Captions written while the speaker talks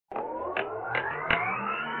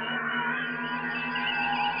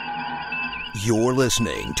You're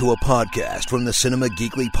listening to a podcast from the Cinema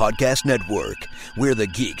Geekly Podcast Network. We're the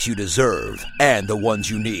geeks you deserve and the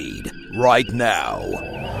ones you need right now.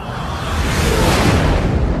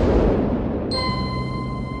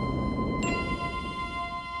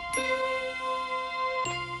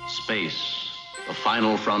 Space, the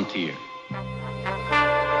final frontier.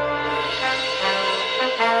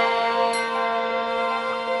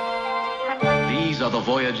 These are the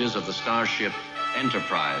voyages of the starship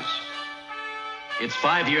Enterprise. Its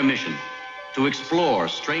 5-year mission, to explore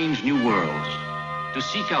strange new worlds, to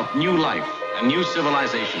seek out new life and new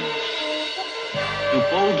civilizations, to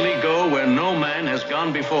boldly go where no man has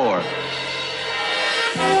gone before.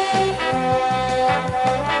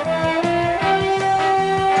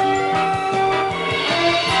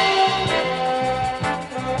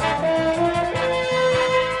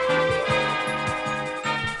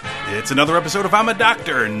 It's another episode of I'm a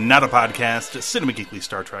Doctor, Not a Podcast, Cinema Geekly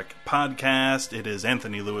Star Trek podcast. It is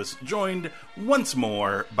Anthony Lewis, joined once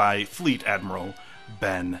more by Fleet Admiral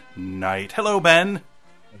Ben Knight. Hello, Ben.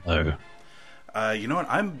 Hello. You know what?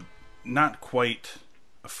 I'm not quite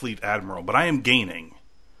a Fleet Admiral, but I am gaining.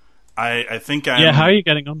 I think I'm... Yeah, how are you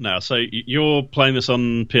getting on now? So you're playing this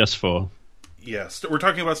on PS4? Yes. We're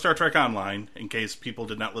talking about Star Trek Online, in case people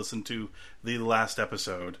did not listen to the last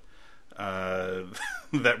episode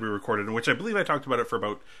that we recorded, in which I believe I talked about it for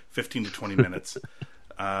about 15 to 20 minutes.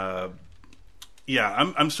 Yeah,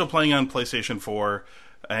 I'm still playing on PlayStation 4,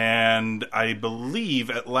 and I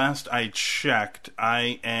believe at last I checked,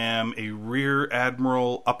 I am a Rear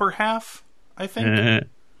Admiral upper half, I think.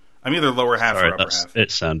 I'm either lower half or upper half.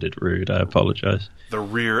 It sounded rude, I apologize. The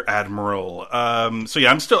Rear Admiral. So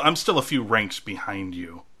yeah, I'm still a few ranks behind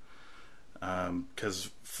you.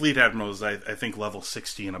 Because Fleet Admiral is, I think, level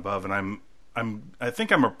 60 and above, and I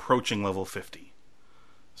think I'm approaching level 50.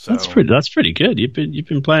 So that's pretty good. You've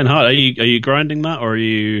been playing hard. Are you grinding that, or are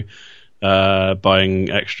you buying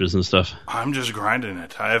extras and stuff? I'm just grinding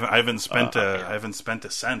it. I haven't spent a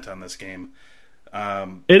cent on this game. I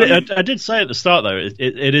did say at the start though,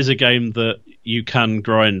 it is a game that you can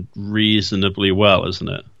grind reasonably well, isn't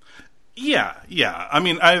it? Yeah. I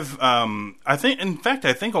mean, I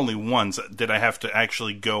think only once did I have to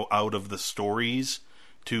actually go out of the stories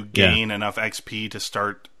to gain enough XP to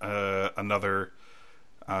start another.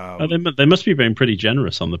 They must be being pretty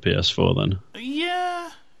generous on the PS4 then.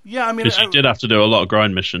 Yeah. I mean, because you did have to do a lot of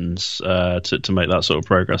grind missions to make that sort of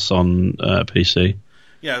progress on PC.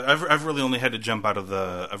 Yeah, I've really only had to jump out of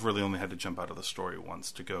the story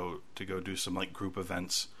once to go do some like group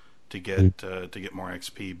events to get more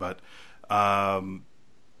XP, but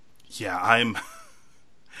yeah,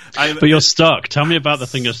 But you're stuck. Tell me about the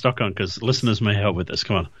thing you're stuck on, because listeners may help with this.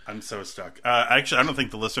 Come on. I'm so stuck. Actually, I don't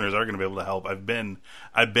think the listeners are going to be able to help. I've been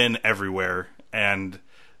everywhere, and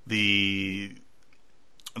the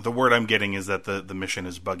word I'm getting is that the mission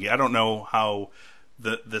is buggy. I don't know how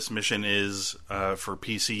this mission is for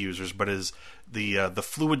PC users, but is the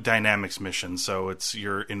fluid dynamics mission. So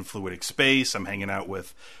you're in fluidic space. I'm hanging out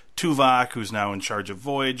with Tuvok, who's now in charge of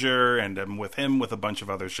Voyager, and I'm with him with a bunch of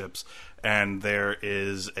other ships. And there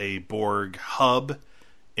is a Borg hub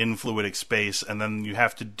in fluidic space, and then you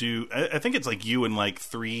have to do... I think it's like you and like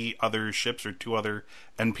 3 other ships or 2 other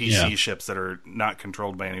NPC ships that are not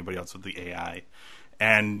controlled by anybody else with the AI.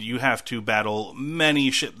 And you have to battle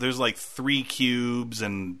many ships. There's like 3 cubes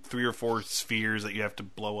and 3 or 4 spheres that you have to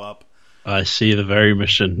blow up. I see the very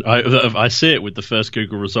mission. I see it with the first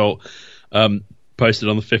Google result posted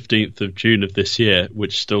on the 15th of June of this year,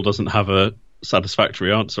 which still doesn't have a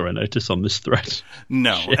satisfactory answer, I notice, on this thread.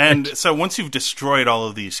 No. Shit. And so once you've destroyed all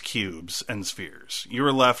of these cubes and spheres, you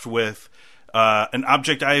are left with an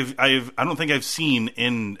object I don't think I've seen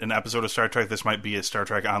in an episode of Star Trek. This might be a Star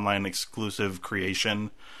Trek Online exclusive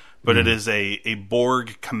creation, but it is a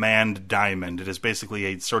Borg command diamond. It is basically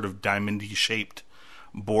a sort of diamond-y shaped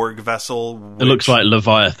Borg vessel. It looks like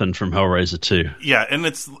Leviathan from Hellraiser 2. Yeah, and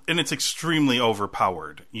it's extremely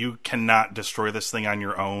overpowered. You cannot destroy this thing on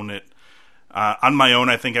your own. On my own,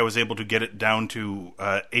 I think I was able to get it down to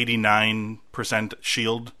 89%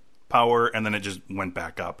 shield power, and then it just went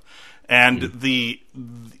back up. And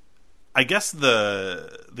I guess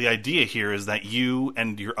the idea here is that you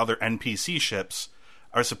and your other NPC ships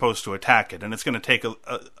are supposed to attack it, and it's going to take a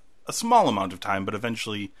small amount of time, but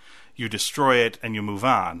eventually you destroy it and you move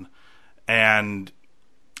on. And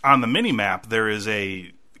on the mini-map, there is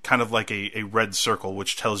a kind of like a red circle,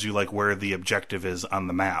 which tells you like where the objective is on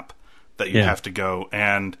the map that you have to go.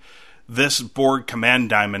 And this Borg command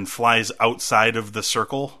diamond flies outside of the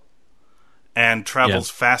circle and travels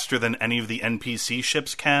faster than any of the NPC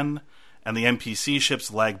ships can, and the NPC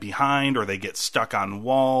ships lag behind or they get stuck on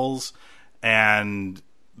walls, and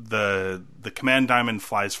the command diamond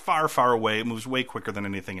flies far, far away. It moves way quicker than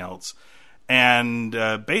anything else. And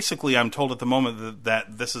basically, I'm told at the moment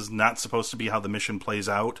that this is not supposed to be how the mission plays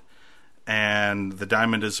out. And the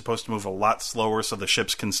diamond is supposed to move a lot slower so the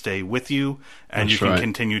ships can stay with you and you can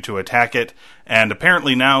continue to attack it. And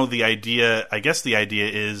apparently now the idea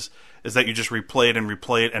is that you just replay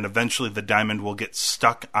it and eventually the diamond will get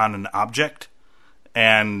stuck on an object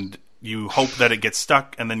and you hope that it gets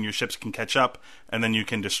stuck and then your ships can catch up and then you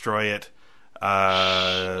can destroy it.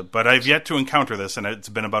 But I've yet to encounter this and it's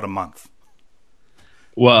been about a month.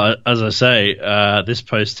 Well, as I say, this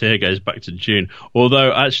post here goes back to June.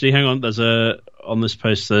 Although, actually, hang on. On this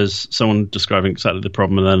post, there's someone describing exactly the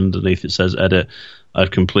problem, and then underneath it says, "Edit,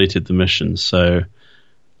 I've completed the mission." So,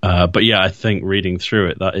 but yeah, I think reading through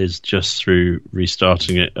it, that is just through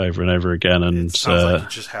restarting it over and over again. And it sounds like you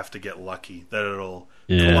just have to get lucky that it'll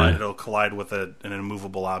collide with an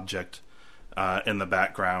immovable object in the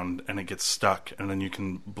background, and it gets stuck, and then you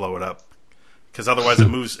can blow it up. Because otherwise,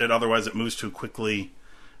 it moves too quickly.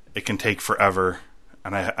 It can take forever,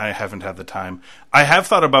 and I haven't had the time. I have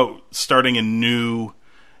thought about starting a new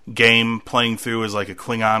game playing through as like a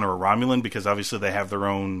Klingon or a Romulan, because obviously they have their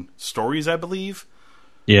own stories, I believe.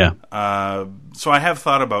 Yeah. So I have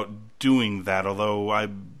thought about doing that, although I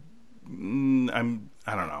don't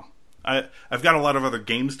know. I've got a lot of other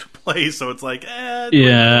games to play, so it's like, I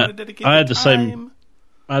had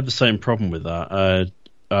the same problem with that.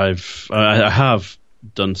 I have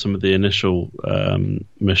done some of the initial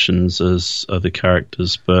missions as other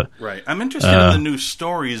characters, but right. I'm interested in the new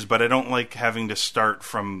stories, but I don't like having to start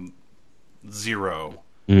from zero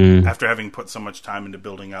after having put so much time into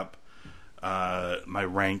building up my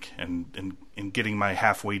rank and getting my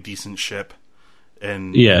halfway decent ship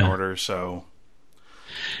in order. So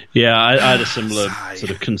yeah, I had a similar sort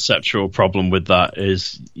of conceptual problem with that.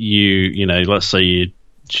 Is you know, let's say you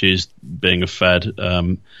choose being a Fed.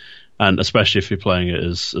 And especially if you're playing it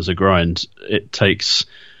as a grind, it takes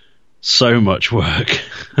so much work.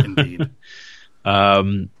 Indeed.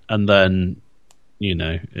 And then, you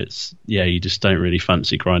know, you just don't really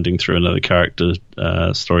fancy grinding through another character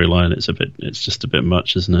storyline. It's just a bit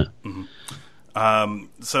much, isn't it? Mm-hmm.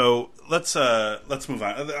 So let's move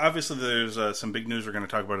on. Obviously, there's some big news we're going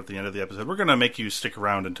to talk about at the end of the episode. We're going to make you stick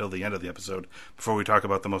around until the end of the episode before we talk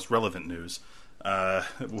about the most relevant news.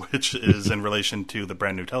 Which is in relation to the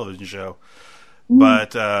brand new television show,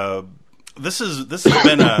 but this has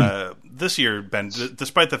been this year, Ben.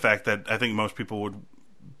 Despite the fact that I think most people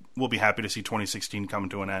will be happy to see 2016 come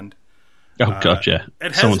to an end. Oh God, yeah!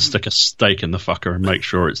 Someone stick a stake in the fucker and make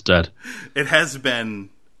sure it's dead. It has been,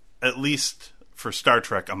 at least for Star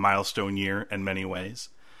Trek, a milestone year in many ways.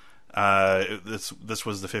 This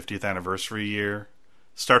was the 50th anniversary year.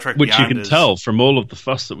 Star Trek Which Beyond you can tell from all of the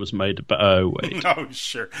fuss that was made about... Oh, wait. Oh,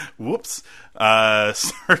 sure. Whoops.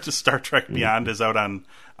 Star Trek Beyond is out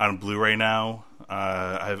on Blu-ray now.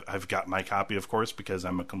 I've got my copy, of course, because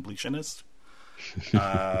I'm a completionist.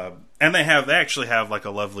 And they actually have like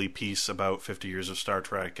a lovely piece about 50 years of Star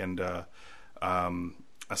Trek and a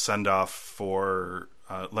send-off for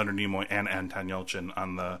Leonard Nimoy and Anton Yelchin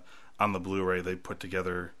on the Blu-ray they put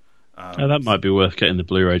together. That might be worth getting the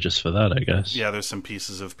Blu-ray just for that, I guess. Yeah, there's some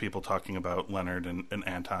pieces of people talking about Leonard and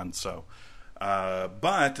Anton. So,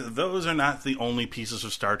 but those are not the only pieces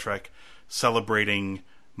of Star Trek celebrating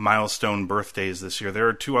milestone birthdays this year. There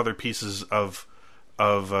are two other pieces of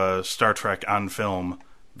Star Trek on film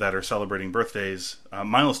that are celebrating birthdays,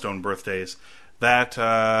 milestone birthdays, that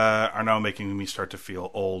are now making me start to feel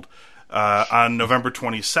old. On November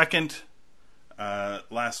 22nd,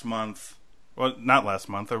 last month... Well, not last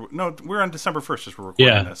month. No, we're on December 1st as we're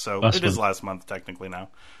recording this, so it is last month technically now.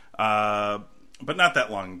 But not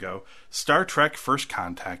that long ago. Star Trek First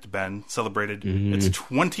Contact, Ben, celebrated its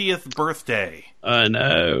 20th birthday. I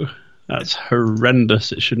know. That's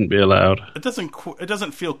horrendous. It shouldn't be allowed. It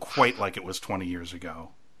doesn't feel quite like it was 20 years ago.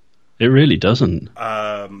 It really doesn't.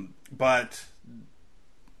 But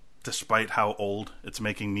despite how old it's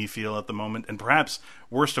making me feel at the moment, and perhaps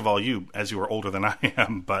worst of all you, as you are older than I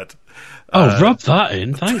am, but... rub that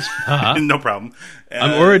in. Thanks for that. No problem.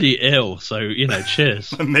 I'm already ill, so,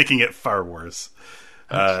 cheers. I'm making it far worse.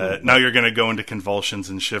 Now you're going to go into convulsions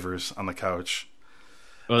and shivers on the couch.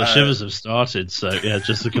 Well, the shivers have started, so, yeah,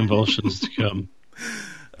 just the convulsions to come.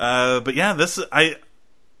 But yeah, I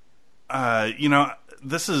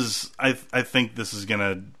think this is going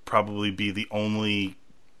to probably be the only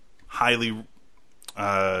highly,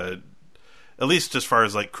 at least as far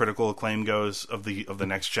as like critical acclaim goes, of the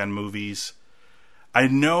next gen movies. I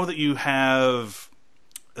know that you have,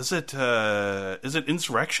 is it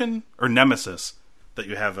Insurrection or Nemesis that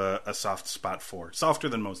you have a soft spot for? Softer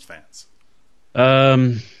than most fans.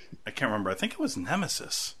 I can't remember. I think it was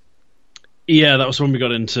Nemesis. Yeah, that was when we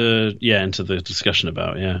got into the discussion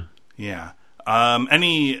about, yeah. Yeah.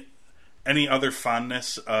 Any other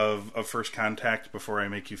fondness of First Contact before I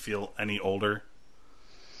make you feel any older?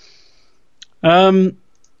 I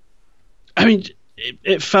mean,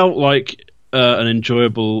 it felt like an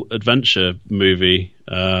enjoyable adventure movie,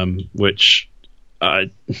 which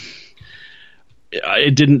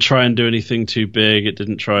it didn't try and do anything too big. It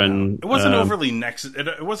didn't try and. It wasn't overly next.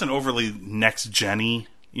 It wasn't overly next gen-y.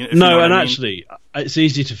 Actually, it's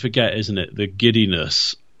easy to forget, isn't it? The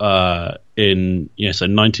giddiness in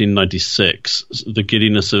 1996, the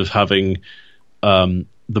giddiness of having the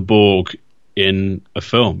Borg in a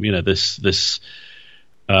film. This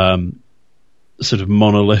sort of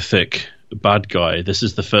monolithic bad guy. This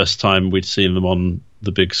is the first time we'd seen them on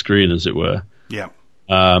the big screen, as it were. Yeah.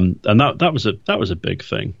 And that was a big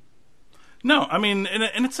thing. No, I mean,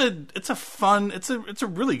 and it's a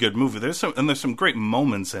really good movie. There's some great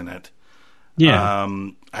moments in it. Yeah.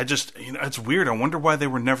 I just, it's weird. I wonder why they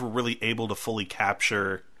were never really able to fully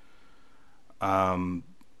capture the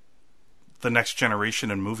Next Generation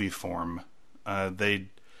in movie form. They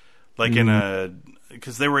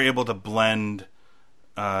because they were able to blend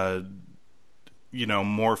more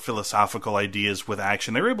philosophical ideas with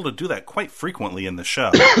action. They were able to do that quite frequently in the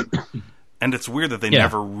show. And it's weird that they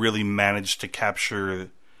never really managed to capture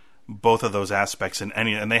both of those aspects in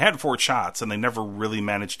any. And they had 4 shots, and they never really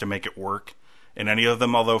managed to make it work in any of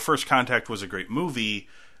them. Although First Contact was a great movie,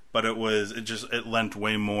 but it lent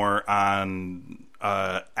way more on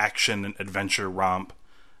action and adventure romp,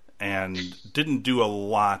 and didn't do a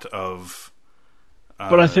lot of.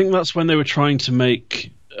 But I think that's when they were trying to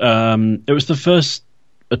make. It was the first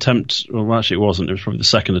attempt. Well, actually, it wasn't. It was probably the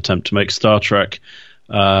second attempt to make Star Trek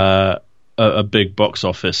a big box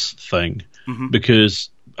office thing, because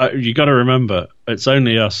you got to remember, it's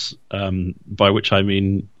only us, by which I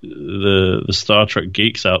mean the Star Trek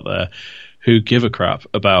geeks out there, who give a crap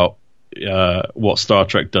about what Star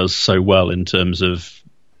Trek does so well in terms of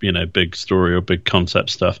big story or big concept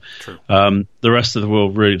stuff. True. The rest of the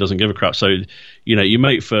world really doesn't give a crap. So you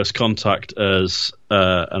make First Contact as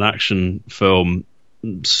an action film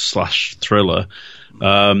 / thriller.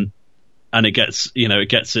 And it gets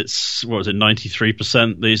its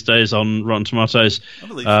 93% these days on Rotten Tomatoes. I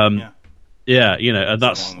believe so, yeah. And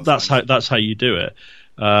that's how you do it.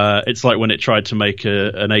 It's like when it tried to make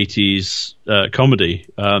an 80s comedy.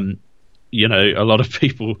 A lot of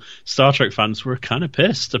people, Star Trek fans, were kind of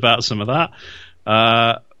pissed about some of that.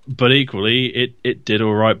 But equally, it did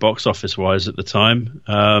all right box office wise at the time,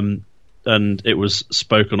 and it was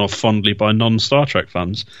spoken of fondly by non-Star Trek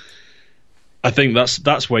fans. I think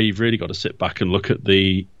that's where you've really got to sit back and look at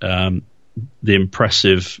the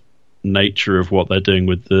impressive nature of what they're doing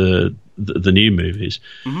with the new movies.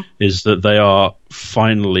 Is that they are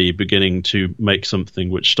finally beginning to make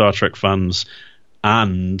something which Star Trek fans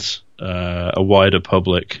and a wider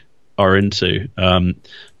public are into.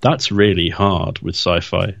 That's really hard with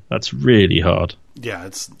sci-fi. That's really hard. Yeah,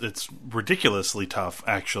 it's ridiculously tough,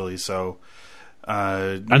 actually. So.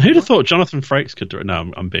 And who'd have thought Jonathan Frakes could do it?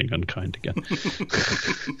 No, I'm being unkind again.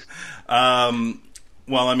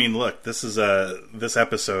 Well, I mean, look, this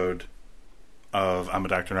episode of I'm a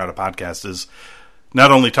Doctor Not a Podcast is not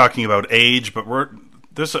only talking about age, but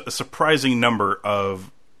there's a surprising number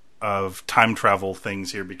of time travel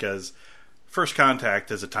things here, because First Contact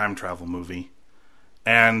is a time travel movie,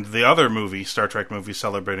 and the other movie, Star Trek movie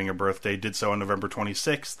celebrating a birthday, did so on November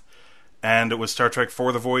 26th. And it was Star Trek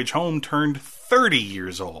IV: The Voyage Home turned 30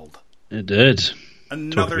 years old. It did.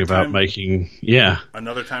 Another time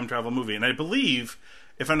travel movie. And I believe,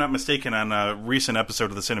 if I'm not mistaken, on a recent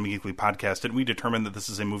episode of the Cinema Geekly podcast, didn't we determine that this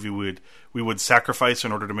is a movie we would sacrifice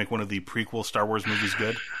in order to make one of the prequel Star Wars movies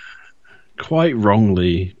good? Quite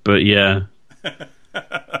wrongly, but yeah.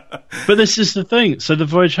 But this is the thing. So The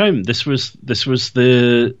Voyage Home, this was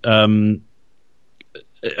the...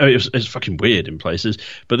 It's fucking weird in places,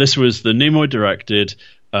 but this was the Nimoy directed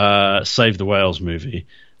Save the Whales movie,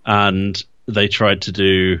 and they tried to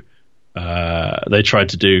do the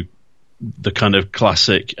kind of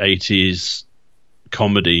classic 80s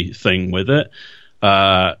comedy thing with it.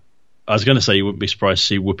 I was going to say you wouldn't be surprised to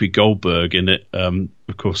see Whoopi Goldberg in it.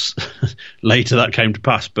 Of course, later that came to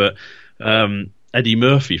pass, but Eddie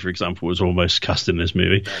Murphy, for example, was almost cast in this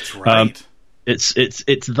movie. That's right. It's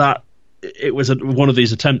that. It was one of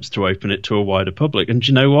these attempts to open it to a wider public, and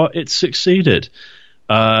you know what? It succeeded.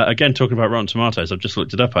 Again, talking about Rotten Tomatoes, I've just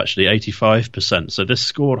looked it up, actually, 85%. So this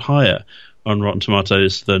scored higher on Rotten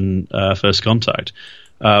Tomatoes than First Contact.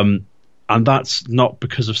 And And that's not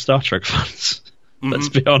because of Star Trek fans. Let's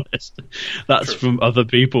be honest. That's from other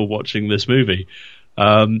people watching this movie.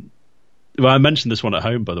 Well, I mentioned this one at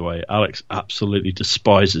home, by the way. Alex absolutely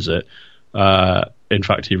despises it. In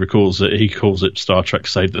fact, he calls it Star Trek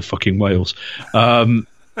Save the Fucking Whales.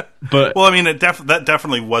 But well, I mean, that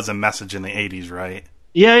definitely was a message in the 80s, right?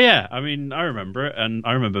 Yeah. I mean, I remember it, and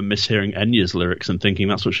I remember mishearing Enya's lyrics and thinking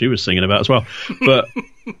that's what she was singing about as well. But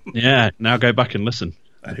yeah, now go back and listen.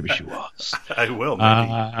 Maybe she was. I will.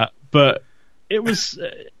 Maybe. But it was.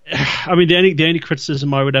 I mean, the only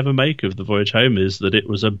criticism I would ever make of The Voyage Home is that it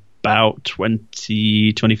was about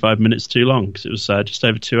 25 minutes too long, because it was just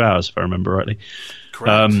over 2 hours, if I remember rightly.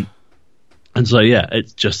 Correct. And so, yeah,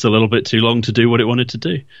 it's just a little bit too long to do what it wanted to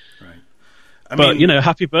do. Right. But, you know,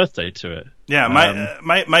 happy birthday to it. Yeah,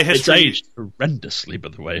 my history... It's aged horrendously, by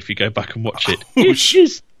the way, if you go back and watch it. It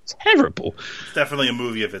is terrible. It's definitely a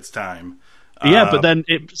movie of its time. Yeah, but then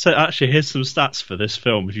actually, here's some stats for this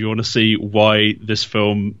film. If you want to see why this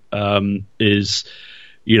film is,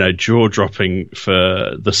 you know, jaw-dropping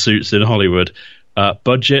for the suits in Hollywood.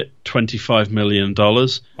 Budget, $25 million.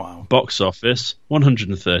 Wow. Box office,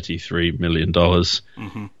 $133 million.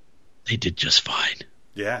 Mm-hmm. They did just fine.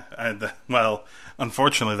 Yeah, well,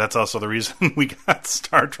 unfortunately, that's also the reason we got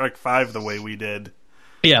Star Trek V the way we did.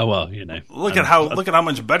 Yeah, well, you know, look at how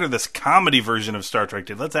much better this comedy version of Star Trek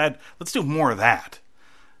did. Let's do more of that.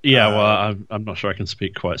 Yeah, well, I'm not sure I can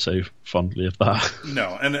speak quite so fondly of that.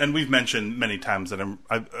 No, and we've mentioned many times that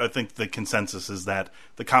I think the consensus is that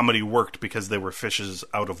the comedy worked because they were fishes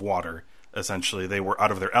out of water. Essentially, they were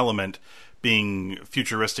out of their element, being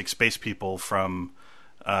futuristic space people from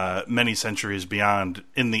many centuries beyond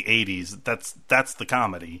in the 80s. That's the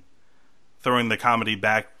comedy. Throwing the comedy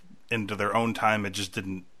back into their own time, it just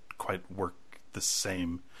didn't quite work the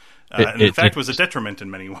same. In fact, it was a detriment in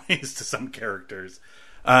many ways to some characters.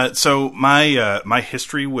 So my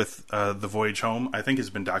history with The Voyage Home, I think, has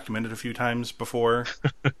been documented a few times before.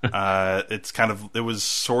 It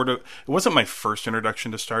wasn't my first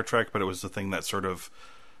introduction to Star Trek, but it was the thing that sort of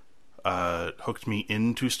hooked me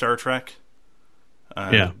into Star Trek.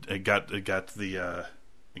 It got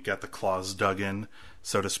the claws dug in,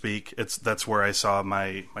 so to speak. That's where I saw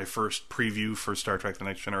my first preview for Star Trek: The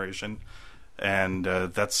Next Generation. And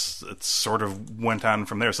it sort of went on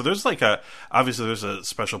from there. So there's obviously there's a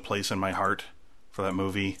special place in my heart for that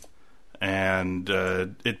movie, and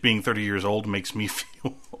it being 30 years old makes me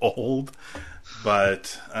feel old.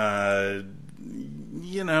 But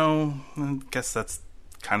you know, I guess that's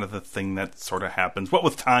kind of the thing that sort of happens. What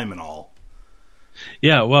with time and all.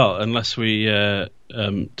 Yeah, well, unless we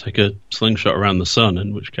take a slingshot around the sun,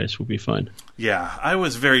 in which case we'll be fine. Yeah, I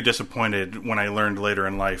was very disappointed when I learned later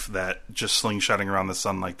in life that just slingshotting around the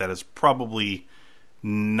sun like that is probably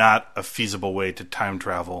not a feasible way to time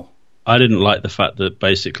travel. I didn't like the fact that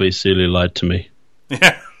basically Celia lied to me.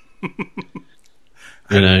 Yeah.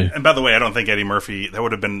 You know. And by the way, I don't think Eddie Murphy... That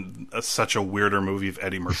would have been such a weirder movie if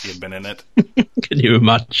Eddie Murphy had been in it. Can you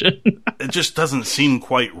imagine? It just doesn't seem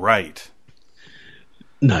quite right.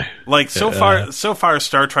 No. Like, so far,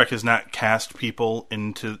 Star Trek has not cast people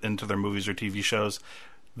into their movies or TV shows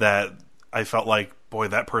that I felt like, boy,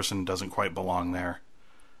 that person doesn't quite belong there.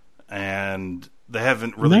 And they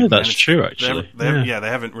haven't really... No, that's true, actually. They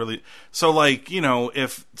haven't really... So, like, you know,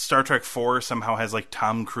 if Star Trek 4 somehow has, like,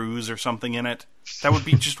 Tom Cruise or something in it, that would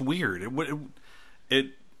be just weird.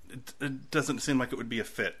 It doesn't seem like it would be a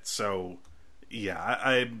fit. So,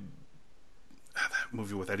 yeah, that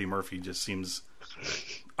movie with Eddie Murphy just seems...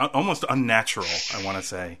 almost unnatural, I want to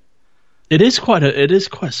say. It is quite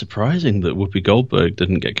surprising that Whoopi Goldberg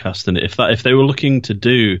didn't get cast in it. If they were looking to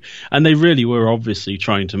do, and they really were obviously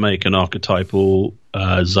trying to make an archetypal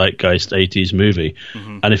zeitgeist 80s movie,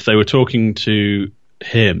 and if they were talking to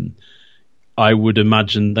him, I would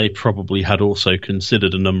imagine they probably had also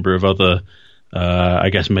considered a number of other, I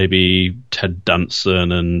guess maybe Ted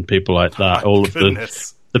Danson and people like that. All of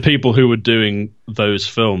the people who were doing those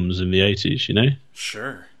films in the 80s, you know?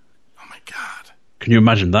 Sure. Oh, my God. Can you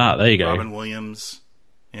imagine that? There you go. Robin Williams.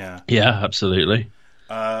 Yeah. Yeah, absolutely.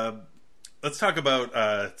 Let's talk about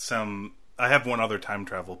I have one other time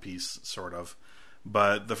travel piece, sort of.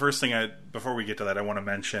 But the first thing before we get to that, I want to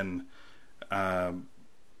mention,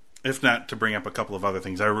 if not to bring up a couple of other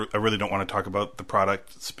things, I really don't want to talk about the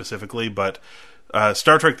product specifically, but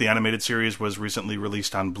Star Trek the Animated Series was recently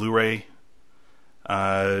released on Blu-ray.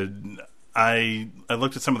 I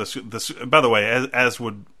looked at some of this. By the way, as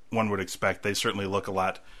one would expect, they certainly look a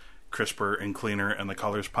lot crisper and cleaner, and the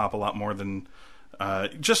colors pop a lot more than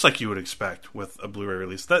just like you would expect with a Blu-ray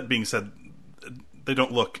release. That being said, they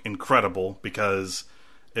don't look incredible because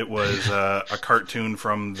It was a cartoon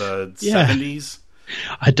from the 70s.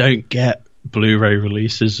 I don't get Blu-ray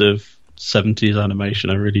releases of 70s animation.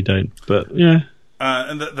 I really don't. But yeah.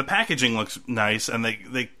 And the packaging looks nice, and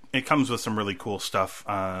it comes with some really cool stuff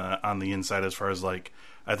on the inside as far as, like,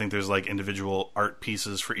 I think there's, like, individual art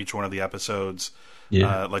pieces for each one of the episodes,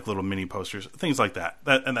 like little mini posters, things like that.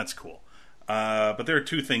 And that's cool. But there are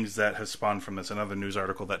two things that have spawned from this. Another news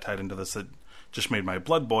article that tied into this that just made my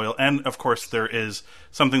blood boil. And, of course, there is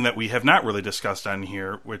something that we have not really discussed on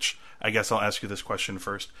here, which I guess I'll ask you this question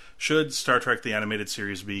first. Should Star Trek the Animated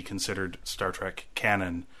Series be considered Star Trek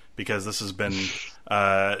canon? Because this has been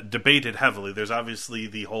debated heavily. There's obviously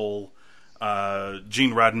the whole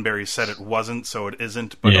Gene Roddenberry said it wasn't, so it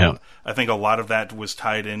isn't. But I think a lot of that was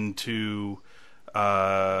tied into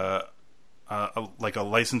like a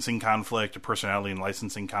licensing conflict, a personality and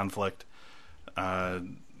licensing conflict that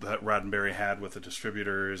Roddenberry had with the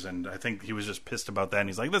distributors, and I think he was just pissed about that. And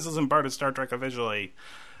he's like, "This isn't part of Star Trek officially."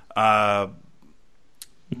 I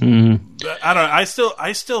don't know. I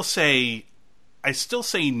still say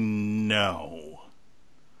no.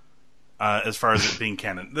 As far as it being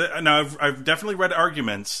canon, now I've definitely read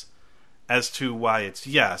arguments as to why it's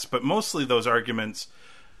yes, but mostly those arguments.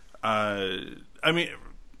 I mean,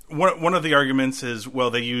 one of the arguments is, well,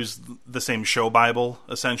 they used the same show Bible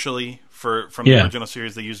essentially from the original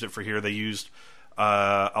series. They used it for here. They used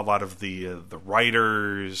a lot of the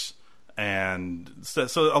writers, and so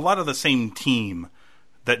a lot of the same team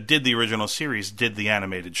that did the original series did the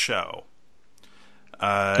animated show.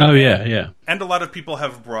 And a lot of people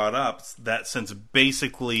have brought up that since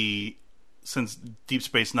Deep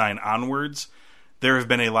Space Nine onwards, there have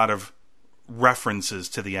been a lot of references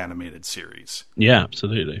to the animated series. Yeah,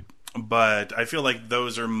 absolutely. But I feel like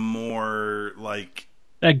those are more like...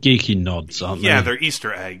 They're geeky nods, aren't they? Yeah, they're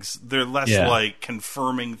Easter eggs. They're less like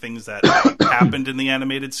confirming things that happened in the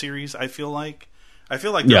animated series, I feel like. I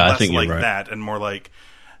feel like they're less like that and more like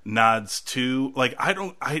nods to... Like, I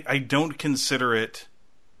don't consider it...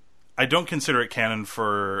 I don't consider it canon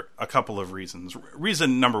for a couple of reasons.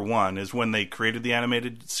 Reason number one is when they created the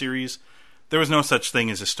animated series, there was no such thing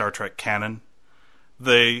as a Star Trek canon.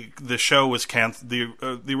 The show was canceled.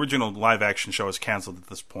 The original live action show was canceled at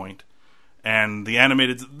this point, and the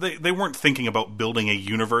animated they weren't thinking about building a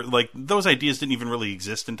universe. Like, those ideas didn't even really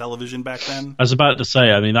exist in television back then. I was about to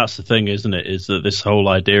say, I mean, that's the thing, isn't it? Is that this whole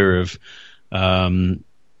idea of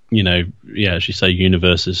as you say,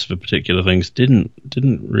 universes for particular things didn't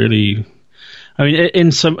really. I mean,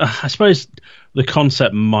 in some, I suppose the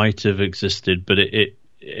concept might have existed, but it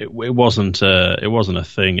wasn't a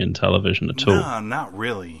thing in television at all. No, not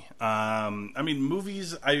really. I mean,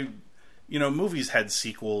 movies had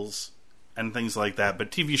sequels and things like that,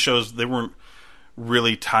 but TV shows, they weren't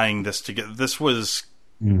really tying this together. This was,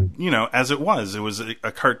 as it was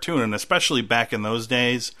a cartoon, and especially back in those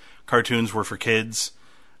days, cartoons were for kids.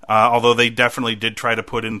 Although they definitely did try to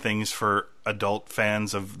put in things for adult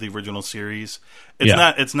fans of the original series.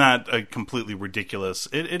 It's not a completely ridiculous.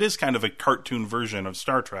 It is kind of a cartoon version of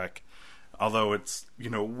Star Trek, although it's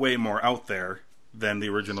way more out there than the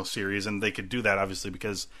original series, and they could do that obviously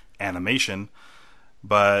because animation.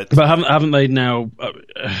 But haven't they now?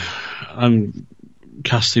 I'm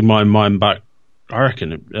casting my mind back. I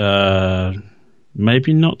reckon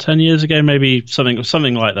maybe not 10 years ago, maybe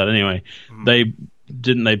something like that. Anyway,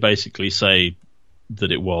 They basically say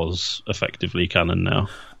that it was effectively canon now?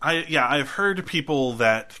 I've heard people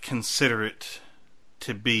that consider it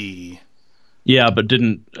to be. Yeah, but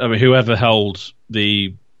whoever held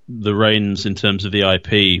the reins in terms of the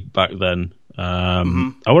IP back then? I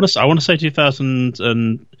want to say 2000,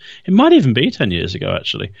 and it might even be 10 years ago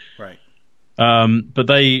actually. Right. But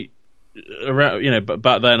they, but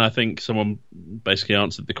back then I think someone basically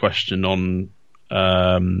answered the question on.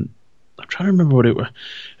 I'm trying to remember what it was.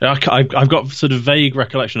 I've got sort of vague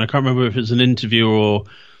recollection. I can't remember if it was an interview or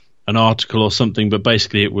an article or something, but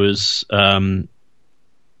basically it was... oh,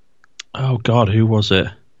 God, who was it?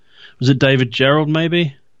 Was it David Gerald,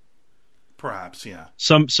 maybe? Perhaps, yeah.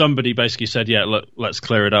 Somebody basically said, yeah, look, let's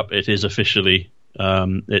clear it up. It is officially...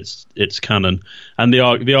 it's canon. And the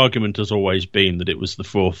argument has always been that it was the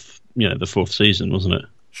fourth season, wasn't it?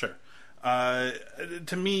 Sure.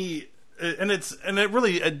 To me... And it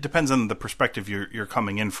really depends on the perspective you're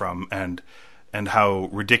coming in from and how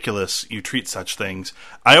ridiculous you treat such things.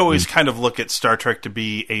 I always kind of look at Star Trek to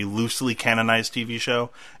be a loosely canonized TV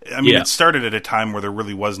show. I mean, It started at a time where there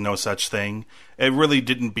really was no such thing. It really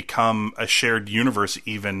didn't become a shared universe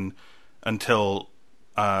even until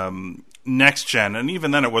Next Gen, and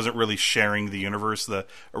even then it wasn't really sharing the universe. The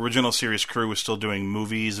original series crew was still doing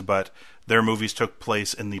movies, but their movies took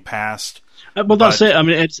place in the past. Well, that's it. I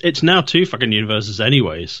mean, it's now two fucking universes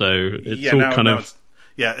anyway, so it's all kind of...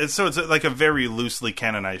 It's like a very loosely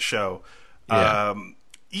canonized show. Yeah.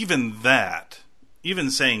 Even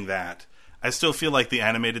saying that, I still feel like the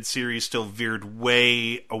animated series still veered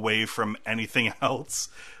way away from anything else.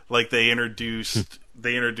 Like they introduced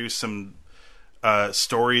some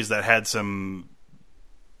stories that had some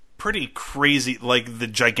pretty crazy, like the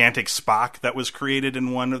gigantic Spock that was created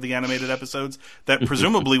in one of the animated episodes that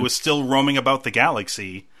presumably was still roaming about the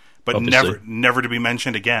galaxy, but Obviously. never to be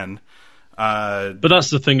mentioned again. But that's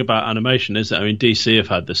the thing about animation, isn't it? I mean, DC have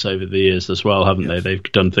had this over the years as well, haven't they? They've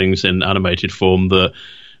done things in animated form that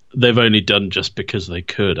they've only done just because they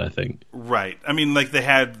could, I think. Right. I mean, like they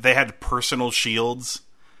had personal shields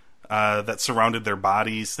that surrounded their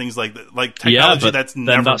bodies, things like technology that's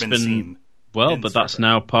never been seen. Well, but that's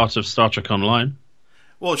now part of Star Trek Online.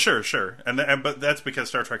 Well, sure, but that's because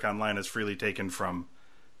Star Trek Online is freely taken from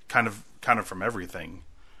kind of from everything.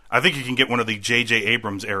 I think you can get one of the J.J.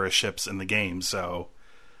 Abrams era ships in the game, so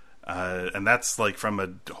and that's like from a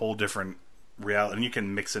whole different reality, and you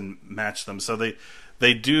can mix and match them. So they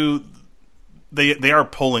are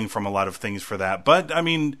pulling from a lot of things for that. But I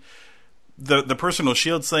mean, the personal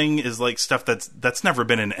shields thing is like stuff that's never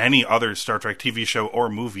been in any other Star Trek TV show or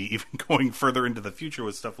movie. Even going further into the future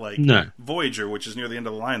with stuff like Voyager, which is near the end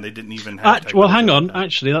of the line, they didn't even have. Well, hang on.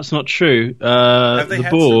 Actually, that's not true. The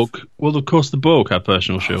Borg. Well, of course, the Borg have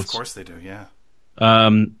personal shields. Of course, they do. Yeah.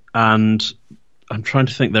 And I'm trying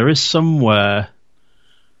to think. There is somewhere.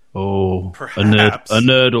 Oh, perhaps a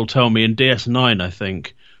nerd will tell me in DS9. I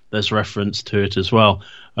think there's reference to it as well.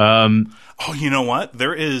 Oh, you know what?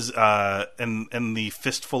 There is in the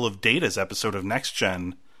Fistful of Data's episode of Next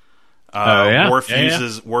Gen. Worf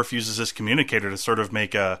uses his communicator to sort of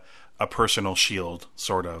make a personal shield,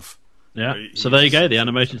 sort of. Yeah. So there you go. The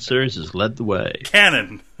animated series has led the way.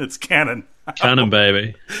 Canon. It's canon. Canon,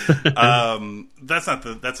 baby. That's not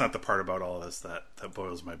the part about all of this that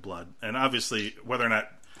boils my blood. And obviously, whether or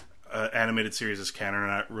not animated series is canon or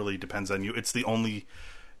not really depends on you. It's the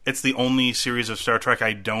only series of Star Trek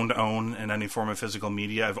I don't own in any form of physical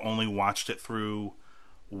media. I've only watched it through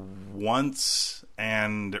once,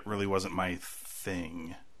 and it really wasn't my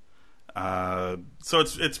thing. So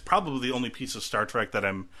it's probably the only piece of Star Trek that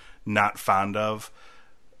I'm not fond of.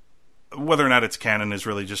 Whether or not it's canon is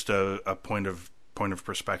really just a point of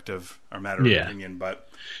perspective or matter of opinion. But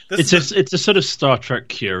it's a sort of Star Trek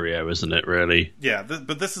curio, isn't it? Really? Yeah.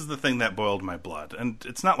 But this is the thing that boiled my blood, and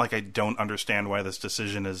it's not like I don't understand why this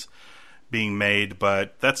decision is being made,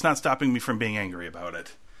 but that's not stopping me from being angry about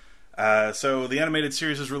it. So the animated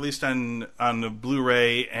series is released on the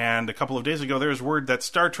Blu-ray, and a couple of days ago there was word that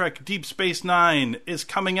Star Trek Deep Space Nine is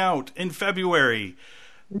coming out in February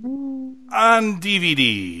on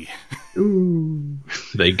DVD. Ooh.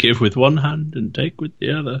 They give with one hand and take with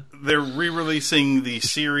the other. They're re-releasing the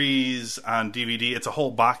series on DVD. It's a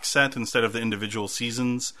whole box set instead of the individual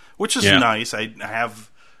seasons, which is nice. I have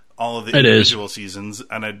all of the individual seasons,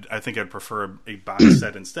 and I think I'd prefer a box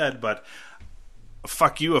set instead, but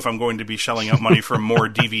fuck you if I'm going to be shelling out money for more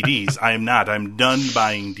DVDs. I am not. I'm done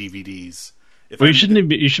buying DVDs. You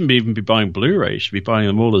shouldn't even be buying Blu-ray. You should be buying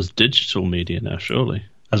them all as digital media now, surely.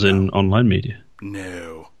 As in online media.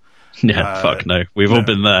 No. Yeah, fuck no. We've all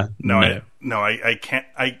been there. I can't.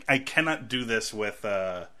 I cannot do this with.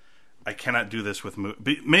 I cannot do this with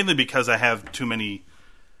mainly because I have too many.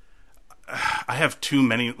 I have too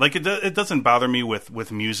many. Like it doesn't bother me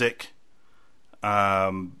with music.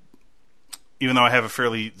 Even though I have a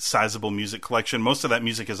fairly sizable music collection, most of that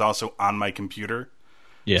music is also on my computer.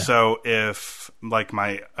 Yeah. So if like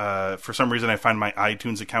my for some reason I find my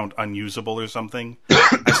iTunes account unusable or something,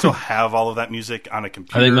 I still have all of that music on a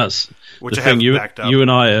computer. I think that's the thing. You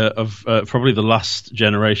and I are of probably the last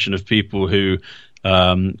generation of people who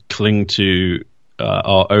cling to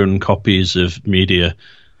our own copies of media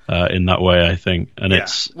in that way. I think, and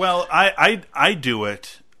it's I do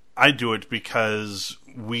it. I do it because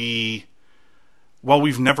while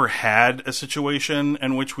we've never had a situation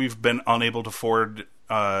in which we've been unable to afford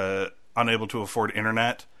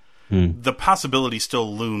internet, the possibility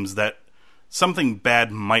still looms that something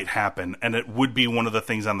bad might happen, and it would be one of the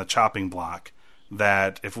things on the chopping block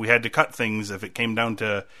that if we had to cut things, if it came down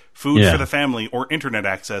to food for the family or internet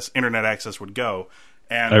access would go.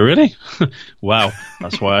 And oh, really? Wow.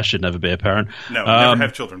 That's why I should never be a parent. No, never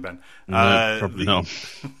have children, Ben. No, probably not.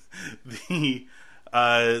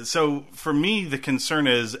 So for me, the concern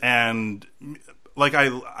is, and like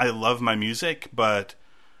I love my music, but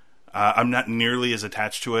I'm not nearly as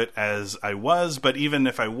attached to it as I was, but even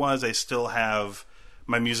if I was, I still have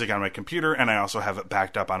my music on my computer, and I also have it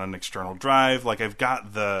backed up on an external drive. Like I've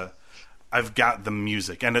got the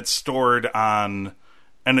music, and it's stored on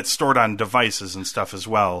devices and stuff as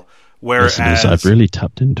well. Whereas I've really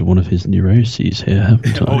tapped into one of his neuroses here,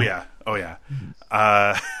 haven't I? Oh yeah.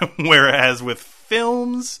 Whereas with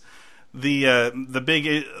films, the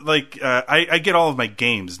big I get all of my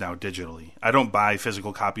games now digitally. I don't buy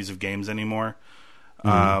physical copies of games anymore.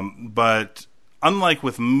 But unlike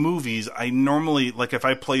with movies, I normally, like, if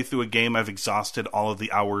I play through a game, I've exhausted all of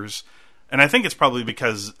the hours. And I think it's probably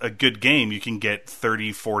because a good game, you can get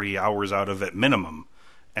 30, 40 hours out of it minimum.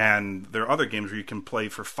 And there are other games where you can play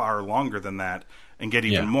for far longer than that and get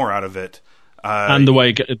even more out of it. And the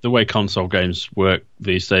way console games work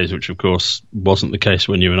these days, which of course wasn't the case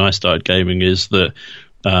when you and I started gaming, is that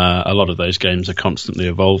a lot of those games are constantly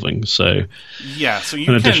evolving. So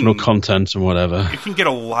additional content and whatever. You can get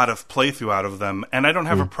a lot of playthrough out of them, and I don't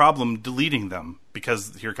have a problem deleting them,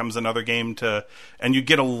 because here comes another game and you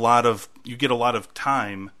get a lot of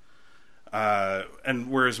time. And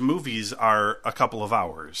whereas movies are a couple of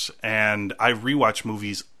hours, and I rewatch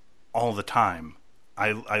movies all the time.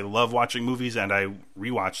 I love watching movies, and I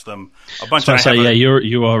rewatch them a bunch. So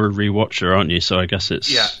you are a rewatcher, aren't you? So I guess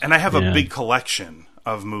it's and I have a big collection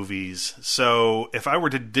of movies. So if I were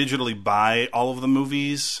to digitally buy all of the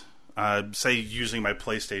movies, say using my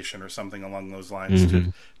PlayStation or something along those lines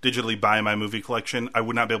to digitally buy my movie collection, I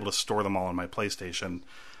would not be able to store them all on my PlayStation.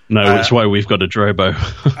 No, that's why we've got a Drobo.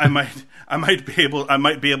 I might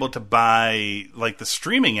be able to buy like the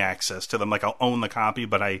streaming access to them. Like I'll own the copy,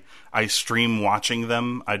 but I stream watching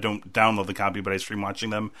them. I don't download the copy, but I stream watching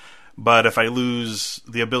them. But if I lose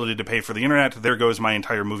the ability to pay for the internet, there goes my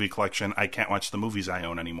entire movie collection. I can't watch the movies I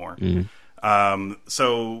own anymore.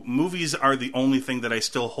 So movies are the only thing that I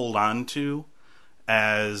still hold on to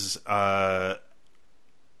as a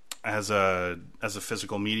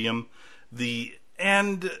physical medium.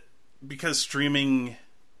 And because streaming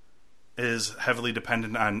is heavily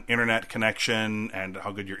dependent on internet connection and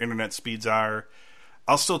how good your internet speeds are,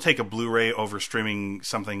 I'll still take a Blu-ray over streaming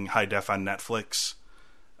something high def on Netflix.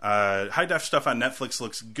 High def stuff on Netflix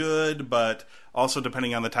looks good, but also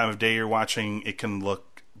depending on the time of day you're watching, it can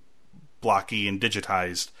look blocky and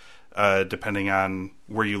digitized, depending on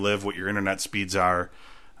where you live, what your internet speeds are.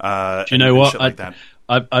 Do you know what?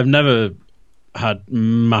 I've never had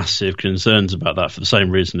massive concerns about that for the same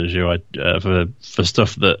reason as you. For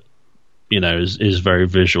stuff that is very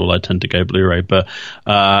visual, I tend to go Blu-ray. But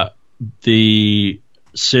the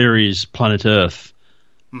series Planet Earth,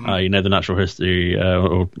 the natural history,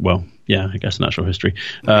 natural history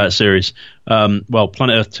series. Planet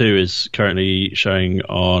Earth 2 is currently showing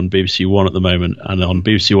on BBC One at the moment, and on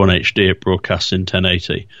BBC One HD it broadcasts in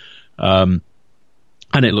 1080.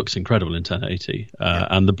 And it looks incredible in 1080.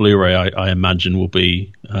 And the Blu-ray, I imagine, will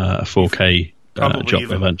be a 4K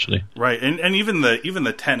job eventually. Right, and even the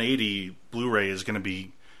 1080 Blu-ray is going to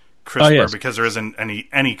be crisper because there isn't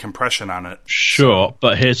any compression on it. Sure,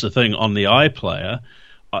 but here's the thing: on the iPlayer,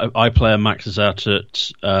 iPlayer maxes out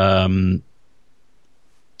at hang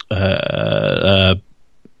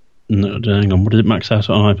on, what did it max out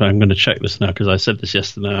on iPlayer? I'm going to check this now because I said this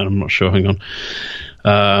yesterday and I'm not sure. Hang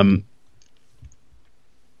on.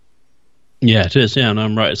 Yeah, it is. Yeah, no,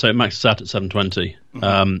 I'm right. So it maxes out at 720,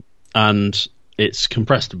 and it's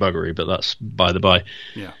compressed to buggery, but that's by the by.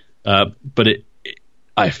 Yeah. But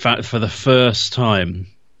I found for the first time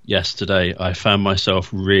yesterday, I found myself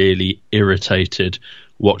really irritated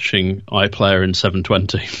watching iPlayer in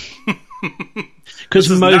 720. Because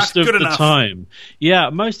most of the time,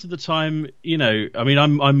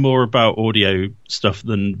 I'm more about audio stuff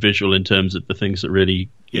than visual in terms of the things that really,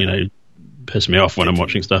 piss me off when I'm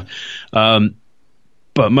watching stuff.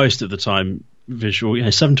 But most of the time, visual,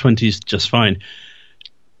 720 is just fine.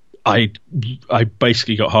 I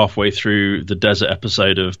basically got halfway through the desert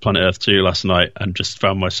episode of Planet Earth 2 last night and just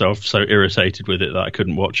found myself so irritated with it that I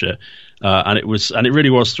couldn't watch it. And it really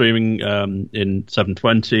was streaming in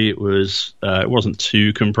 720. It wasn't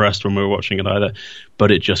too compressed when we were watching it either,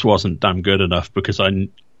 but it just wasn't damn good enough because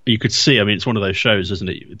you could see, it's one of those shows, isn't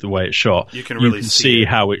it? The way it's shot. You can really see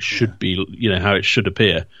how it should be, how it should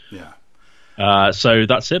appear. Yeah. So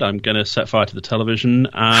that's it. I'm going to set fire to the television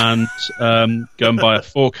and go and buy a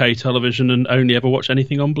 4K television and only ever watch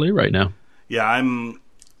anything on Blu-ray now. Yeah, I'm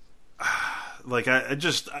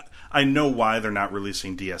I know why they're not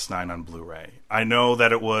releasing DS9 on Blu-ray. I know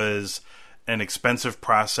that it was an expensive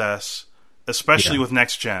process, especially with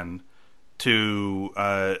next gen,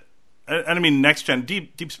 to and I mean, Next Gen,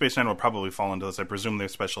 Deep Space Nine will probably fall into this. I presume their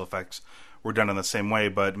special effects were done in the same way,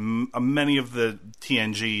 but many of the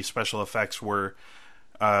TNG special effects were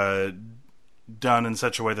done in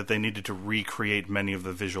such a way that they needed to recreate many of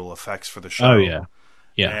the visual effects for the show. Oh, yeah.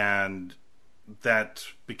 Yeah. And that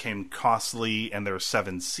became costly, and there are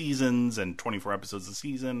 7 seasons and 24 episodes a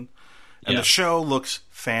season. And the show looks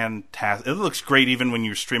fantastic. It looks great even when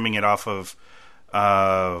you're streaming it off of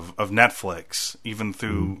Netflix, even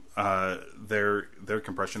through their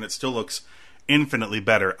compression. It still looks infinitely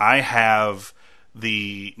better. I have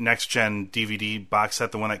the Next Gen DVD box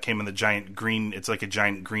set, the one that came in the giant green. It's like a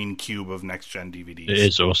giant green cube of Next Gen DVDs. It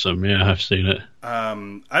is awesome. Yeah, I've seen it.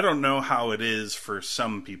 I don't know how it is for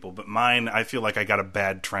some people, but mine, I feel like I got a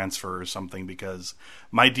bad transfer or something because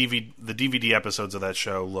the DVD episodes of that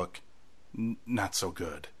show look not so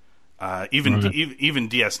good. Even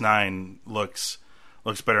DS9 looks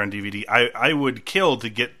better on DVD. I would kill to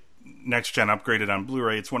get Next Gen upgraded on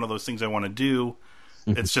Blu-ray. It's one of those things I want to do.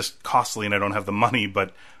 It's just costly and I don't have the money,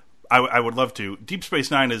 but I would love to. Deep Space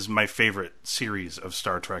Nine is my favorite series of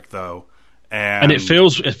Star Trek, though. And it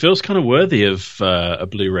feels kind of worthy of a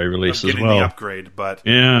Blu-ray release as well. The upgrade, but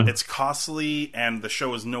it's costly, and the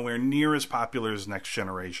show is nowhere near as popular as Next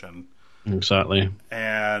Generation. Exactly.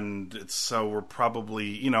 And so we're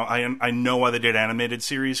probably, I know why they did animated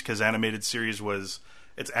series, because animated series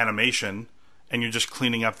it's animation, and you're just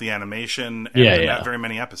cleaning up the animation, and not very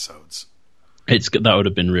many episodes. That would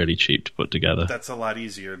have been really cheap to put together. That's a lot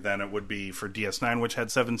easier than it would be for DS9, which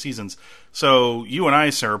had 7 seasons. So you and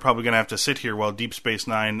I, sir, are probably going to have to sit here while Deep Space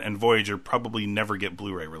Nine and Voyager probably never get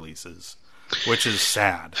Blu-ray releases, which is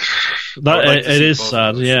sad. It is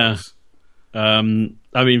sad, yeah. I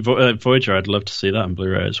mean, Voyager, I'd love to see that on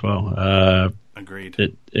Blu-ray as well. Agreed.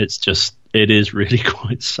 It is really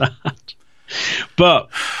quite sad.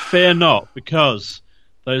 But fear not, because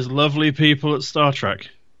those lovely people at Star Trek,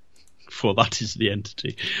 for that is the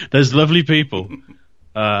entity, those lovely people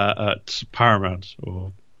at Paramount,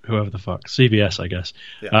 or whoever the fuck, CBS, I guess,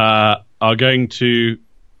 are going to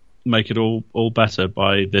make it all better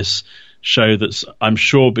by this show that's, I'm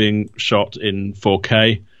sure, being shot in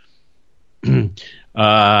 4K.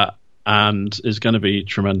 And is going to be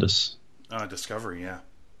tremendous. Discovery, yeah.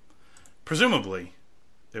 Presumably,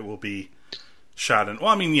 it will be shot in. Well,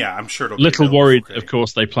 I mean, yeah, I'm sure it'll be. Little worried, of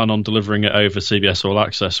course, they plan on delivering it over CBS All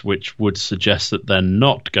Access, which would suggest that they're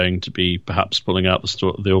not going to be perhaps pulling out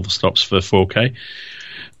all the stops for 4K.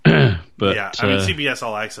 But yeah, I mean, CBS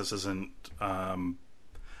All Access isn't. I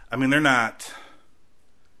mean, they're not.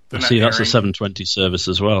 See, that's a 720 service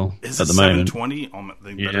as well at the moment. 720?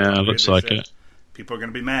 Yeah, it looks like it. People are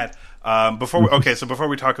going to be mad. Before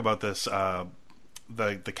we talk about this,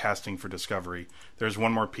 the casting for Discovery, there's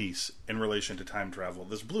one more piece in relation to time travel.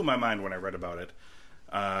 This blew my mind when I read about it.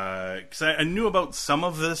 Because I knew about some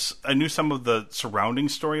of this. I knew some of the surrounding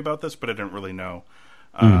story about this, but I didn't really know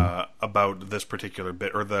about this particular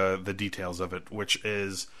bit or the details of it, which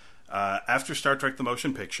is... after Star Trek The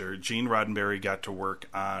Motion Picture, Gene Roddenberry got to work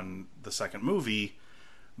on the second movie,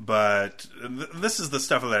 but this is the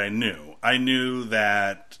stuff that I knew. I knew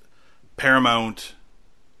that Paramount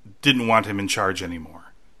didn't want him in charge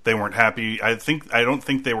anymore. They weren't happy. I don't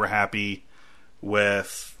think they were happy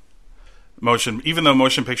with Motion. Even though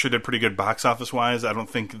Motion Picture did pretty good box office wise, I don't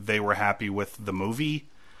think they were happy with the movie.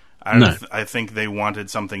 I think they wanted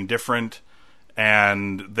something different.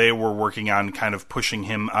 And they were working on kind of pushing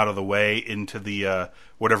him out of the way into the,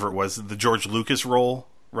 whatever it was, the George Lucas role,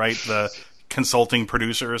 right? The consulting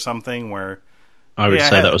producer or something where... I would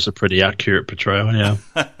say that was a pretty accurate portrayal, yeah.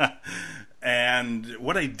 And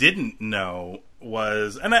what I didn't know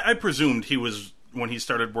was... And I presumed he was... When he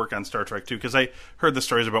started work on Star Trek 2, because I heard the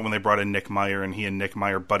stories about when they brought in Nick Meyer, and he and Nick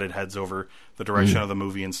Meyer butted heads over the direction of the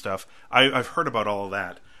movie and stuff. I've heard about all of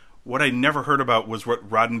that. What I never heard about was what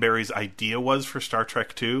Roddenberry's idea was for Star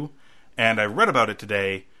Trek 2, and I read about it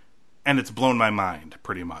today, and it's blown my mind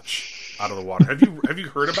pretty much out of the water. Have you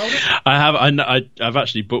heard about it? I have. I've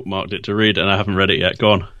actually bookmarked it to read, and I haven't read it yet.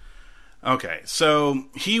 Go on. Okay, so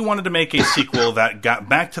he wanted to make a sequel that got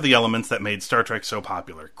back to the elements that made Star Trek so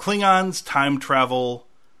popular: Klingons, time travel,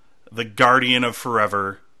 the Guardian of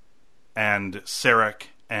Forever, and Sarek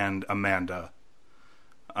and Amanda.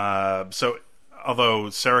 Although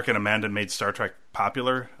Sarek and Amanda made Star Trek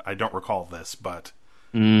popular, I don't recall this, but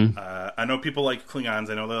I know people like Klingons.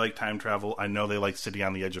 I know they like time travel. I know they like City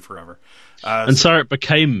on the Edge of Forever. And Sarek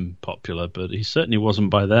became popular, but he certainly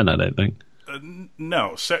wasn't by then, I don't think.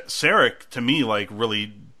 No. Sarek, to me,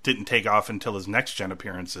 really didn't take off until his Next Gen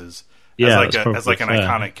appearances as an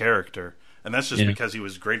iconic character. And that's just because he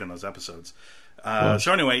was great in those episodes.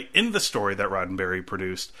 So anyway, in the story that Roddenberry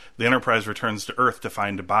produced, the Enterprise returns to Earth to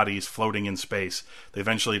find bodies floating in space. They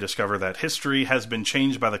eventually discover that history has been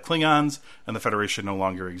changed by the Klingons, and the Federation no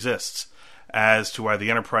longer exists. As to why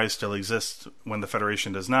the Enterprise still exists when the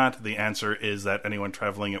Federation does not, the answer is that anyone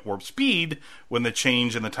traveling at warp speed when the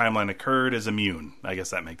change in the timeline occurred is immune. I guess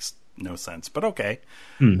that makes no sense, but okay.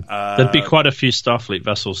 There'd be quite a few Starfleet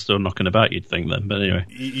vessels still knocking about, you'd think, then. But anyway.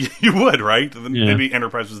 You would, right? Yeah. Maybe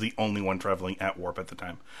Enterprise was the only one traveling at warp at the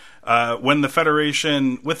time. With the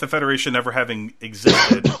Federation never having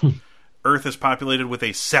existed, Earth is populated with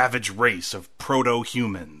a savage race of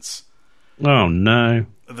proto-humans. Oh, no.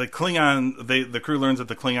 The crew learns that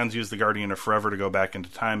the Klingons use the Guardian of Forever to go back into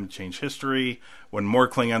time and change history. When more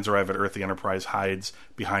Klingons arrive at Earth, the Enterprise hides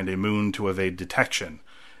behind a moon to evade detection.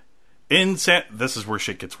 This is where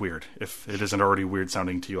shit gets weird, if it isn't already weird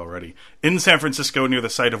sounding to you already. In San Francisco, near the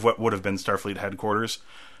site of what would have been Starfleet headquarters,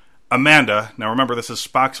 Amanda, now remember this is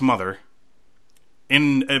Spock's mother,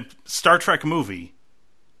 in a Star Trek movie,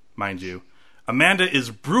 mind you, Amanda is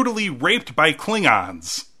brutally raped by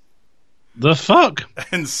Klingons. The fuck?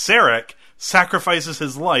 And Sarek sacrifices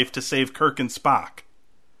his life to save Kirk and Spock.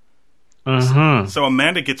 Uh-huh. So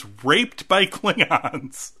Amanda gets raped by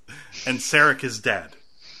Klingons, and Sarek is dead.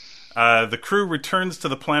 The crew returns to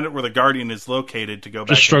the planet where the Guardian is located to go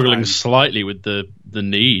back. Just struggling slightly with the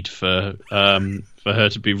need for her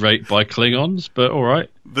to be raped by Klingons, but all right.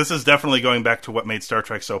 This is definitely going back to what made Star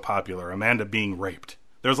Trek so popular: Amanda being raped.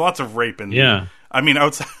 There's lots of rape in. Yeah. I mean,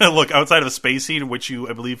 outside of a space scene, which you,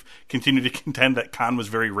 I believe, continue to contend that Khan was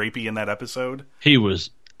very rapey in that episode. He was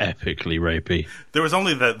epically rapey. There was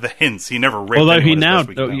only the hints. He never raped. Although he now,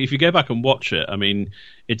 if you go back and watch it, I mean,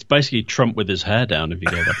 it's basically Trump with his hair down. If you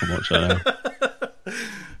go back and watch that.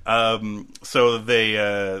 So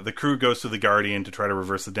the crew goes to the Guardian to try to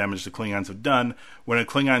reverse the damage the Klingons have done. When a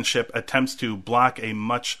Klingon ship attempts to block a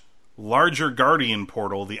much larger Guardian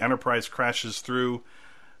portal, the Enterprise crashes through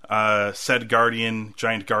said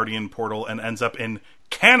giant Guardian portal and ends up in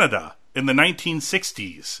Canada in the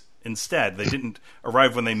 1960s. Instead, they didn't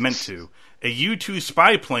arrive when they meant to. A U-2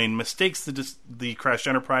 spy plane mistakes the crashed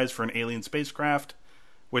Enterprise for an alien spacecraft,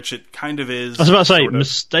 which it kind of is. I was about to say,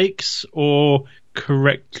 mistakes or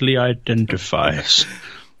correctly identifies.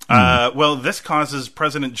 Well, this causes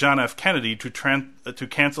President John F. Kennedy to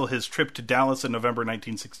cancel his trip to Dallas in November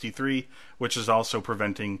 1963, which is also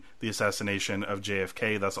preventing the assassination of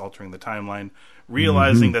JFK, thus altering the timeline.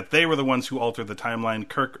 Realizing that they were the ones who altered the timeline,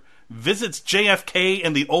 Kirk visits JFK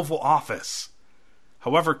in the Oval Office.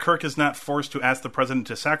 However, Kirk is not forced to ask the president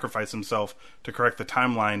to sacrifice himself to correct the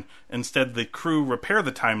timeline. Instead, the crew repair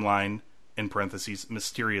the timeline, in parentheses,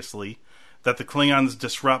 mysteriously, that the Klingons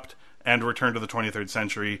disrupt and return to the 23rd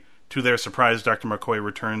century. To their surprise, Dr. McCoy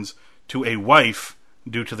returns to a wife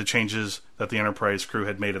due to the changes that the Enterprise crew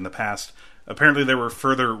had made in the past. Apparently, there were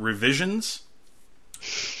further revisions.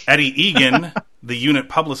 Eddie Egan, the unit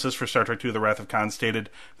publicist for Star Trek II, The Wrath of Khan, stated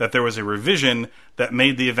that there was a revision that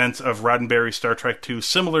made the events of Roddenberry's Star Trek II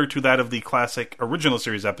similar to that of the classic original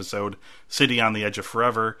series episode, City on the Edge of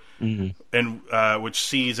Forever, and which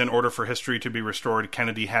sees, in order for history to be restored,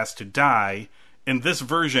 Kennedy has to die. In this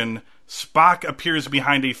version, Spock appears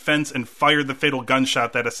behind a fence and fired the fatal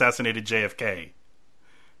gunshot that assassinated JFK.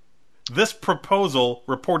 This proposal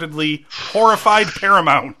reportedly horrified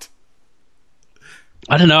Paramount.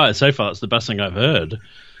 I don't know. So far, it's the best thing I've heard.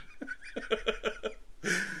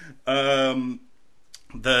 The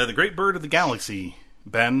Great Bird of the Galaxy,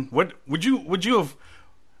 Ben. What would you have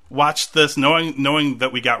watched this knowing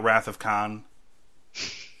that we got Wrath of Khan?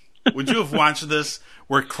 Would you have watched this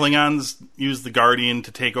where Klingons use the Guardian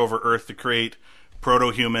to take over Earth to create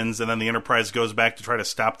proto-humans, and then the Enterprise goes back to try to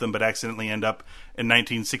stop them, but accidentally end up in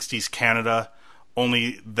 1960s Canada,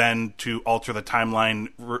 only then to alter the timeline,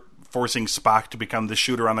 forcing Spock to become the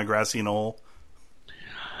shooter on the grassy knoll?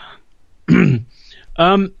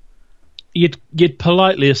 You'd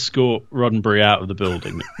politely escort Roddenberry out of the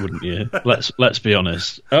building, wouldn't you? Let's be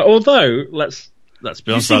honest. Although let's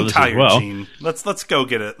be honest about this tired, as well. Gene. Let's go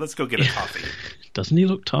get a coffee. Doesn't he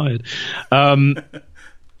look tired?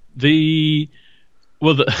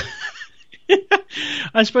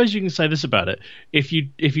 I suppose you can say this about it. If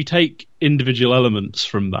you take individual elements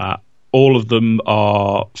from that, all of them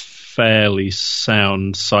are fairly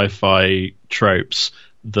sound sci-fi tropes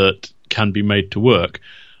that can be made to work.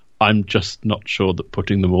 I'm just not sure that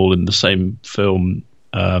putting them all in the same film,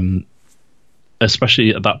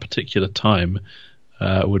 especially at that particular time,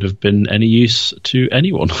 would have been any use to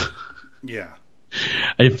anyone. Yeah.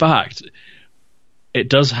 In fact, it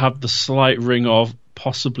does have the slight ring of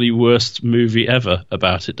possibly worst movie ever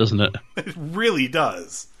about it, doesn't it? It really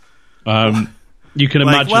does. You can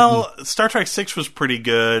Like, imagine. well, Star Trek 6 was pretty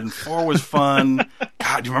good. 4 was fun.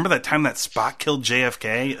 God, do you remember that time that Spock killed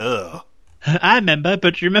JFK? Ugh. I remember,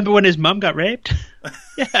 but do you remember when his mum got raped?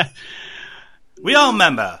 Yeah. We all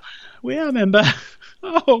remember. We remember.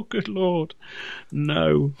 Oh, good Lord.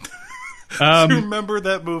 No. Do you remember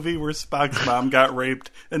that movie where Spock's mom got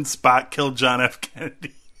raped and Spock killed John F.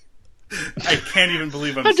 Kennedy? I can't even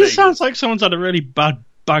believe I'm saying It just sounds like someone's had a really bad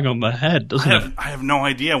bang on the head, doesn't it? I have no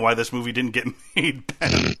idea why this movie didn't get made,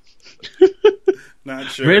 Ben. Not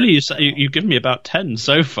sure. Really? You've given me about 10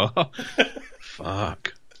 so far.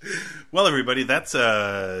 Fuck. Well, everybody, that's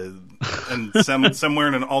and somewhere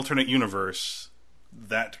in an alternate universe,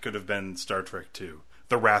 that could have been Star Trek 2.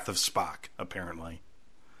 The Wrath of Spock, apparently.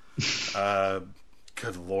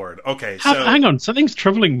 Good Lord. Okay, so... Hang on, something's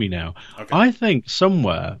troubling me now. Okay. I think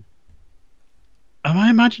somewhere... Am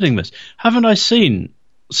I imagining this? Haven't I seen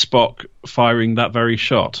Spock firing that very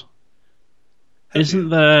shot? Isn't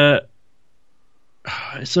there...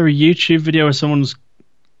 Is there a YouTube video where someone's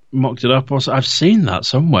mocked it up? Or so? I've seen that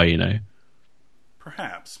somewhere, you know.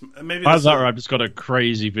 Perhaps. Maybe Either that or I've just got a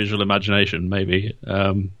crazy visual imagination, maybe.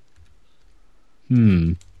 Spock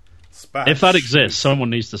If that exists,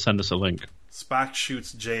 someone needs to send us a link. Spock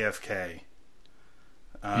shoots JFK.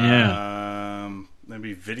 Yeah.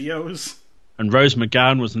 Maybe videos? And Rose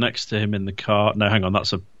McGowan was next to him in the car. No, hang on,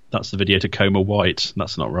 that's the video to Coma White.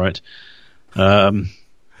 That's not right.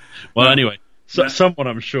 Anyway, someone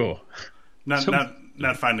I'm sure.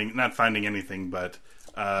 Not finding anything, but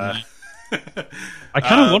I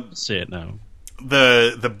kind of want to see it now.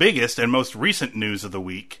 The biggest and most recent news of the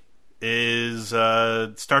week is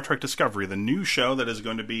Star Trek Discovery, the new show that is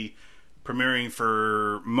going to be premiering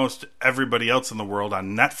for most everybody else in the world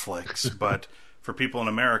on Netflix, but for people in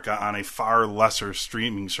America on a far lesser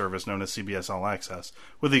streaming service known as CBS All Access,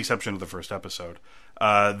 with the exception of the first episode.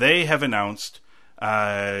 They have announced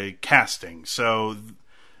casting. So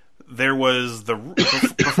there was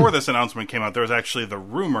before this announcement came out, there was actually the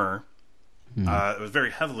rumor, it was very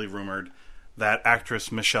heavily rumored, that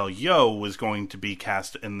actress Michelle Yeoh was going to be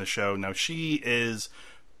cast in the show. Now, she is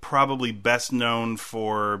probably best known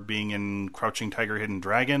for being in Crouching Tiger, Hidden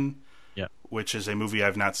Dragon, which is a movie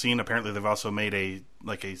I've not seen. Apparently, they've also made a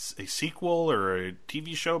sequel or a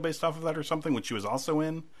TV show based off of that or something, which she was also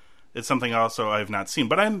in. It's something also I have not seen,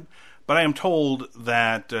 but I am told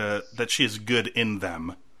that that she is good in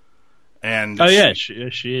them. And she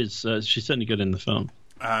is. She's certainly good in the film.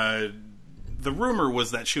 The rumor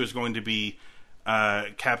was that she was going to be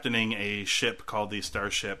captaining a ship called the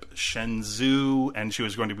Starship Shenzhou, and she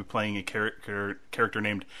was going to be playing a character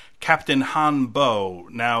named Captain Han Bo.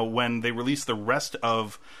 Now, when they released the rest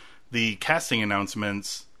of the casting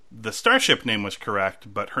announcements, the Starship name was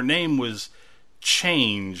correct, but her name was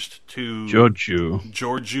changed to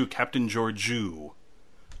Georgiou, Captain Georgiou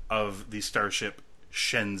of the Starship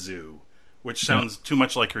Shenzhou, which sounds too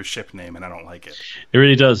much like her ship name, and I don't like it. It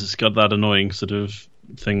really does. It's got that annoying sort of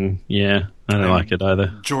thing. Yeah, I don't like it either.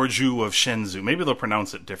 Georgiou of Shenzhou. Maybe they'll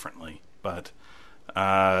pronounce it differently, but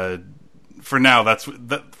for now, that's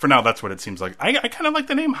what it seems like. I kind of like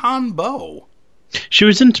the name Han Bo. She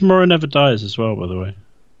was in Tomorrow Never Dies as well, by the way.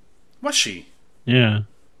 Was she? Yeah.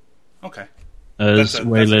 Okay. As that's a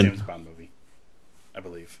Waylon. James Bond movie, I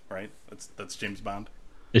believe. Right? That's James Bond.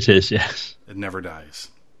 It is, yes. It never dies.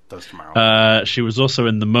 Does tomorrow. She was also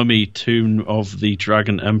in The Mummy: Tomb of the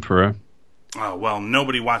Dragon Emperor. Oh, well,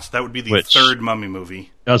 nobody watched. That would be the third Mummy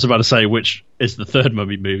movie. I was about to say, which is the third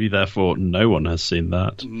Mummy movie, therefore no one has seen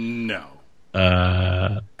that. No.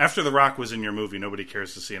 After The Rock was in your movie, nobody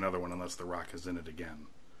cares to see another one unless The Rock is in it again.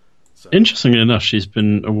 So. Interestingly enough, she's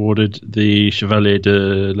been awarded the Chevalier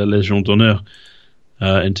de la Légion d'Honneur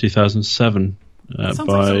in 2007. That sounds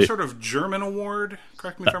like some sort of German award.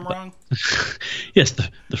 Correct me if I'm wrong. Yes, the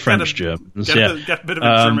French Germans. Got a bit of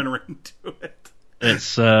a German ring to it.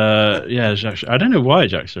 It's Jacques, I don't know why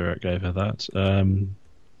Jacques Chirac gave her that,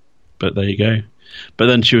 but there you go. But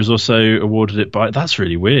then she was also awarded it by. That's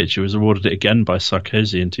really weird. She was awarded it again by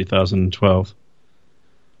Sarkozy in 2012.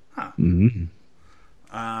 Huh.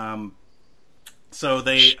 So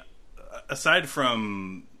they, aside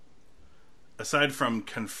from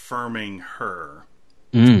confirming her,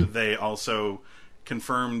 they also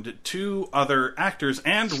confirmed two other actors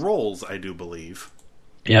and roles, I do believe.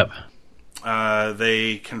 Yep.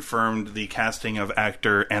 They confirmed the casting of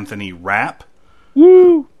actor Anthony Rapp,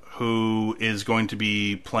 who is going to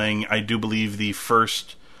be playing, I do believe, the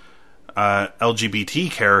first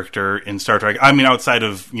LGBT character in Star Trek. I mean, outside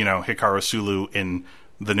of, Hikaru Sulu in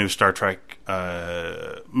the new Star Trek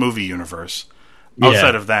movie universe.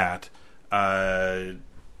 Outside of that,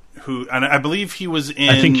 and I believe he was in.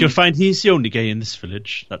 I think you'll find he's the only gay in this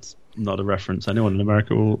village. That's not a reference anyone in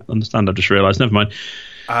America will understand. I've just realised. Never mind.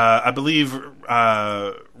 I believe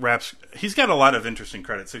Raps. He's got a lot of interesting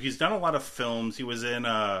credits. So he's done a lot of films. He was in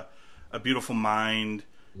A Beautiful Mind.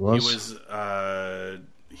 He's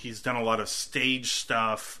done a lot of stage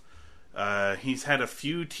stuff. He's had a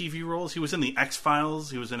few TV roles. He was in The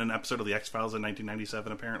X-Files. He was in an episode of The X-Files in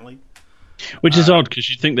 1997, apparently. Which is odd, because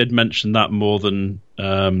you'd think they'd mention that more than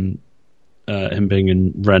him being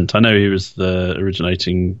in Rent. I know he was the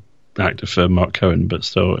originating actor for Mark Cohen, but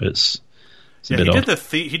still, it's a bit odd.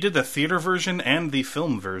 He did the theater version and the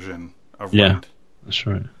film version of Rent. Rent. That's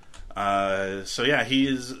right.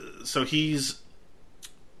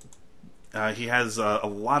 He has a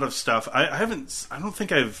lot of stuff. I don't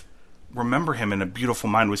think I've remember him in A Beautiful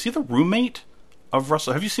Mind. Was he the roommate of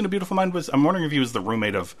Russell? Have you seen A Beautiful Mind? I'm wondering if he was the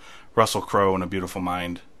roommate of Russell Crowe in A Beautiful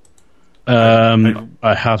Mind.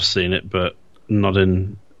 I have seen it, but not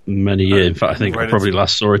in many years. In fact, I think I probably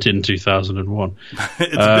last saw it in 2001.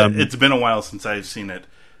 It's been a while since I've seen it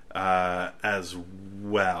as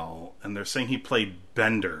well. And they're saying he played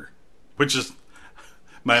Bender, which is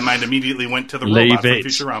my mind immediately went to the robot from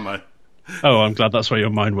Futurama. Oh, I'm glad that's where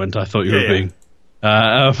your mind went. I thought you were being.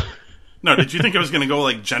 No, did you think I was going to go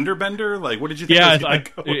like gender bender? Like, what did you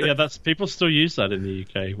think? That's people still use that in the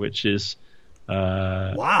UK, which is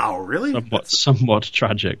wow, really somewhat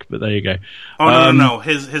tragic. But there you go. Oh no.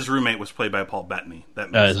 His roommate was played by Paul Bettany.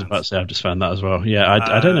 That makes sense. I was about to say, I've just found that as well. Yeah,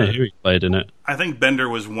 I don't know who he played in it. I think Bender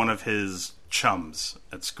was one of his chums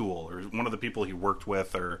at school, or one of the people he worked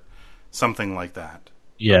with, or something like that.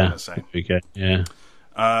 Yeah, okay. Yeah.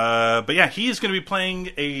 But yeah, he is going to be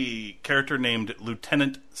playing a character named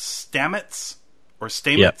Lieutenant Stamets, or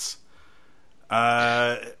Stamets.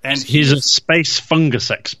 Yep. And he's a space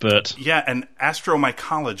fungus expert. Yeah, an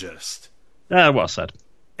astromycologist. Well said.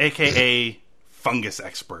 AKA fungus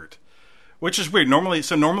expert. Which is weird.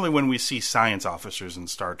 Normally when we see science officers in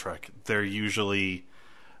Star Trek, they're usually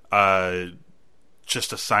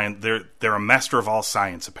just a science. They're a master of all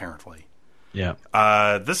science, apparently. Yeah.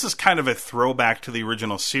 This is kind of a throwback to the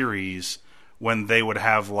original series when they would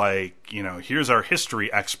have here's our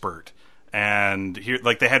history expert, and here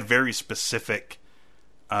they had very specific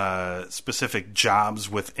jobs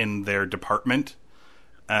within their department.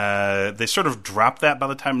 They sort of dropped that by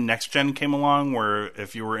the time Next Gen came along, where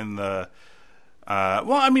if you were in the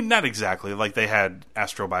not exactly. Like they had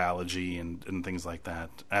astrobiology and things like that,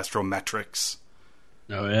 astrometrics.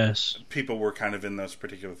 Oh yes, people were kind of in those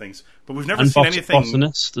particular things, but we've never seen anything.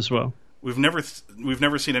 Botanist as well. We've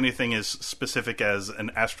never seen anything as specific as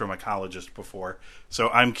an astromycologist before. So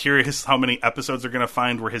I'm curious how many episodes they're going to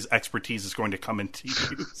find where his expertise is going to come into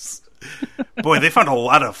use. Boy, they found a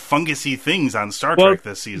lot of fungusy things on Star Trek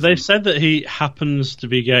this season. They've said that he happens to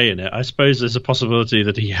be gay in it. I suppose there's a possibility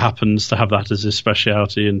that he happens to have that as his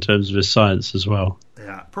speciality in terms of his science as well.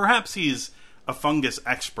 Yeah, perhaps he's a fungus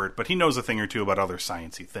expert, but he knows a thing or two about other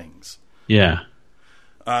sciencey things. Yeah.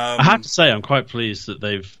 I have to say, I'm quite pleased that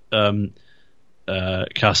they've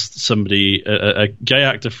cast somebody, a gay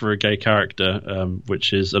actor for a gay character,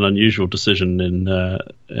 which is an unusual decision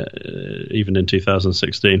even in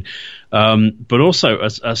 2016. But also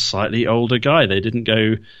a slightly older guy. They didn't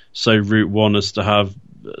go so route one as to have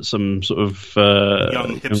some sort of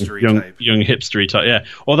young hipstery type. Yeah.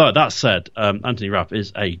 Although that said, Anthony Rapp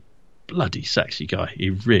is a bloody sexy guy.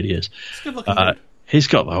 He really is. He's a good-looking dude. He's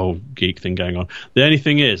got the whole geek thing going on. The only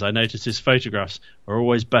thing is, I noticed his photographs are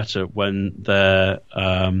always better when they're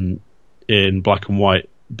in black and white,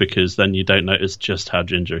 because then you don't notice just how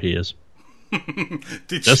ginger he is.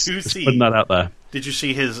 Just putting that out there. Did you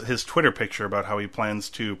see his Twitter picture about how he plans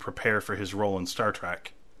to prepare for his role in Star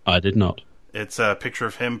Trek? I did not. It's a picture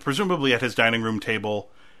of him, presumably at his dining room table,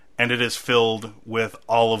 and it is filled with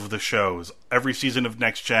all of the shows. Every season of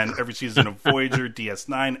Next Gen, every season of Voyager,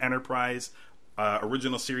 DS9, Enterprise,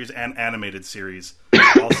 original series and animated series,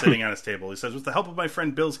 all sitting on his table. He says, with the help of my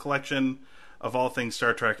friend Bill's collection of all things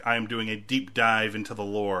Star Trek, I am doing a deep dive into the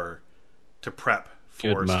lore to prep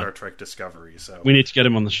for Star Trek Discovery. So we need to get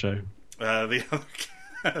him on the show. The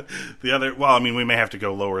other, well, I mean, we may have to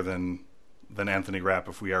go lower than Anthony Rapp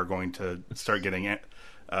if we are going to start getting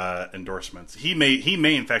endorsements. He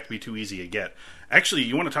may in fact be too easy to get. Actually,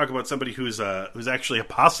 you want to talk about somebody who's actually a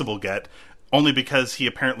possible get, only because he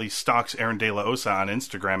apparently stalks Aaron De La Osa on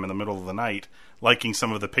Instagram in the middle of the night, liking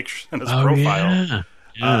some of the pictures in his profile.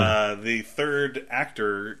 Yeah. The third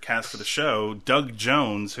actor cast for the show, Doug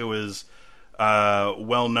Jones, who is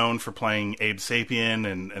well known for playing Abe Sapien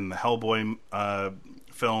in the Hellboy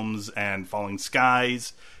films and Falling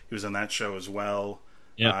Skies. He was in that show as well.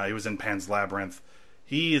 Yep. He was in Pan's Labyrinth.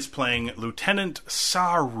 He is playing Lieutenant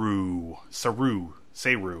Saru, a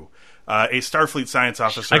Starfleet science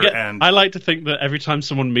officer. I like to think that every time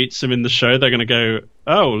someone meets him in the show, they're going to go,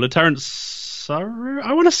 "Oh, Lieutenant Saru."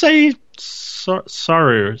 I want to say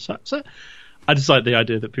Saru. I just like the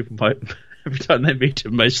idea that people might, every time they meet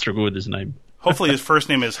him, may struggle with his name. Hopefully, his first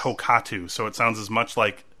name is Hokatu, so it sounds as much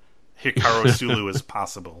like Hikaru Sulu as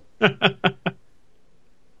possible.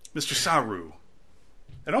 Mr. Saru.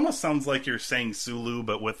 It almost sounds like you're saying Sulu,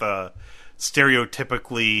 but with a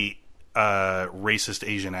stereotypically racist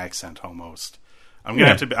Asian accent almost. I'm gonna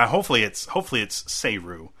have to. Hopefully it's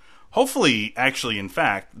Saru. Hopefully, actually, in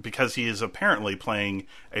fact, because he is apparently playing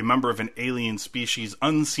a member of an alien species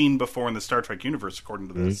unseen before in the Star Trek universe, according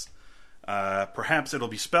to this. Perhaps it'll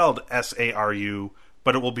be spelled Saru,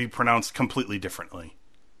 but it will be pronounced completely differently.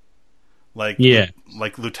 Like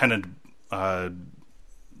Lieutenant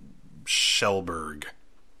Shellberg.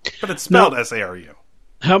 But it's spelled Saru.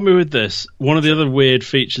 Help me with this. One of the other weird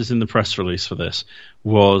features in the press release for this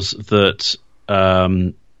was that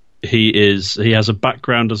he has a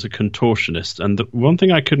background as a contortionist, and the one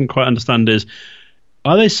thing I couldn't quite understand is,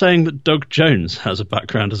 are they saying that Doug Jones has a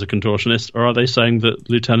background as a contortionist, or are they saying that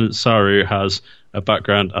Lieutenant Saru has a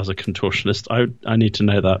background as a contortionist? I need to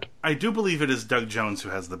know that. I do believe it is Doug Jones who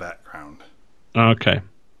has the background. Okay.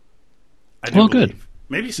 Good.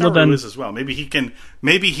 Maybe Saru is as well. Maybe he's going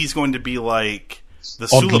to be like the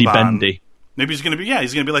Oddly Suliban. bendy. Maybe he's going to be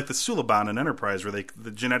like the Suliban in Enterprise, where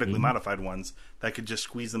the genetically modified ones that could just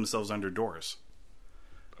squeeze themselves under doors.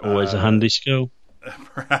 Always a handy skill.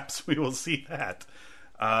 Perhaps we will see that.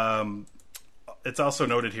 It's also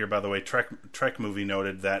noted here, by the way, Trek Movie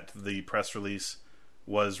noted that the press release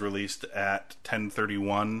was released at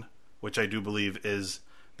 10:31, which I do believe is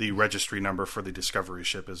the registry number for the Discovery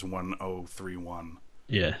ship is 1031.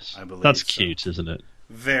 Yes, I believe that's cute, isn't it?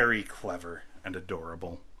 Very clever and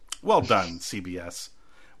adorable. Well done, CBS.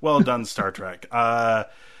 Well done, Star Trek. Hang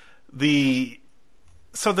on.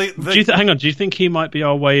 Do you think he might be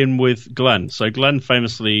our way in with Glenn? So Glenn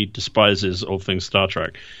famously despises all things Star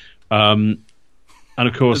Trek, and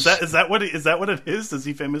of course, is that what it is? Does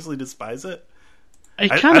he famously despise it?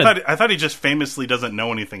 I thought he just famously doesn't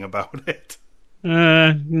know anything about it.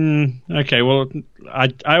 Okay, well,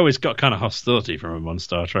 I always got kind of hostility from him on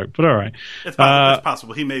Star Trek, but all right. It's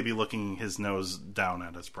possible. He may be looking his nose down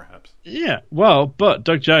at us, perhaps. Yeah, well, but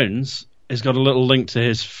Doug Jones has got a little link to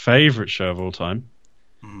his favourite show of all time,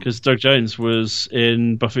 because Doug Jones was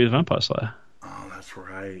in Buffy the Vampire Slayer. Oh, that's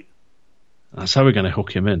right. That's how we're going to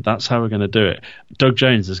hook him in. That's how we're going to do it. Doug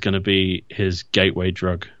Jones is going to be his gateway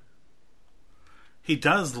drug. He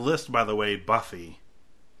does list, by the way, Buffy.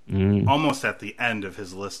 Almost at the end of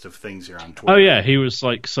his list of things here on Twitter. Oh yeah, he was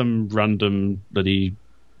like some random bloody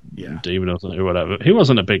demon or something or whatever. He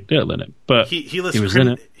wasn't a big deal in it, but he was in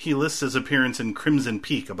it. He lists his appearance in Crimson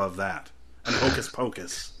Peak above that, and Hocus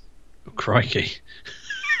Pocus. Oh, crikey,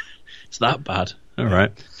 it's that bad. All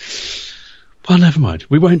right. Well, never mind.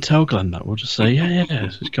 We won't tell Glenn that. We'll just say, yeah,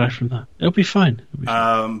 it's this guy from that. It'll be fine.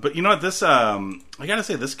 But you know what? This I gotta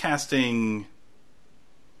say, this casting.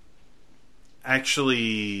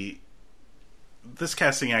 This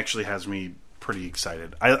casting actually has me pretty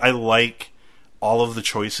excited. I like all of the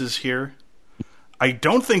choices here. I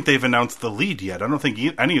don't think they've announced the lead yet. I don't think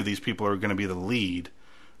any of these people are going to be the lead.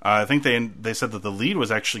 I think they said that the lead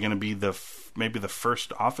was actually going to be maybe the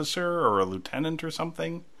first officer or a lieutenant or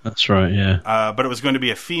something. That's right, yeah. But it was going to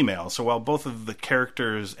be a female. So while both of the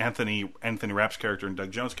characters, Anthony Rapp's character and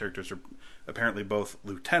Doug Jones' characters, are apparently both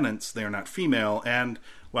lieutenants, they are not female. And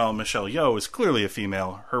while Michelle Yeoh is clearly a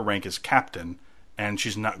female, her rank is captain, and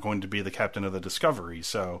she's not going to be the captain of the Discovery.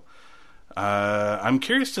 So I'm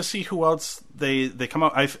curious to see who else they come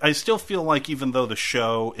out. I still feel like even though the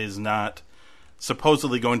show is not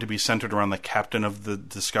supposedly going to be centered around the captain of the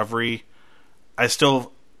Discovery, I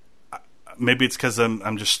still... Maybe it's because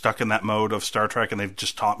I'm just stuck in that mode of Star Trek and they've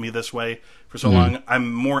just taught me this way for so long.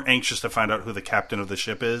 I'm more anxious to find out who the captain of the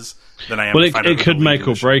ship is than I am to find out who it could the lead make of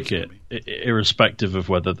the or ship break is it, irrespective of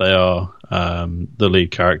whether they are the lead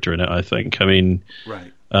character in it, I think. I mean,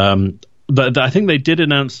 right. I think they did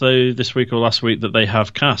announce, though, this week or last week that they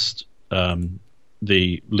have cast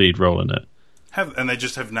the lead role in it. And they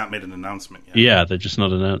just have not made an announcement yet. Yeah, they've just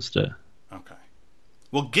not announced it. Okay.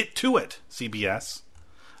 Well, get to it, CBS.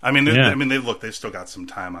 I mean, they've still got some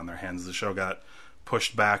time on their hands. The show got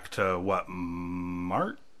pushed back to, what,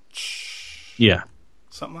 March? Yeah.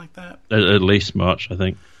 Something like that? At least March, I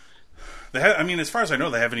think. As far as I know,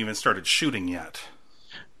 they haven't even started shooting yet.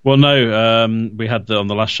 Well, no, we had on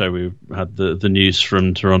the last show, we had the news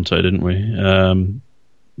from Toronto, didn't we?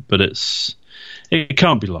 But it's... It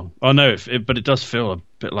can't be long. Oh no, but it does feel a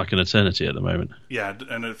bit like an eternity at the moment. Yeah,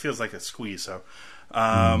 and it feels like a squeeze. So,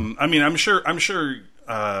 I mean, I'm sure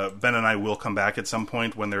Ben and I will come back at some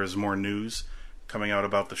point when there is more news coming out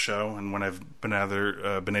about the show, and when I've been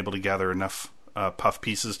able to gather enough puff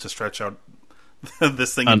pieces to stretch out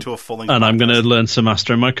this thing into a full-length. And I'm going to learn some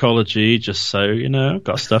astromycology, just so I've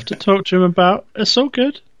got stuff to talk to him about. It's all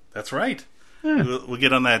good. That's right. Yeah. We'll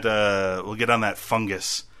get on that. We'll get on that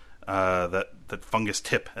fungus. That fungus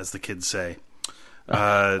tip, as the kids say.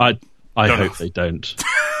 I hope they don't.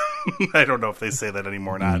 I don't know if they say that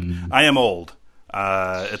anymore or not. I am old.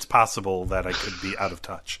 It's possible that I could be out of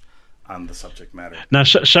touch on the subject matter. Now,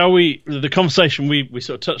 shall we? The conversation we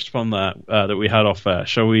sort of touched upon that we had off air.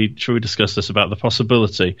 Shall we discuss this about the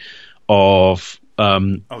possibility of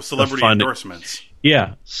celebrity endorsements?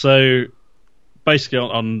 Yeah. So basically,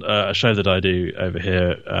 on a show that I do over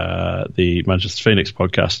here, the Manchester Phoenix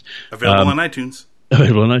podcast, available on iTunes.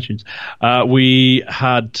 Available on iTunes. We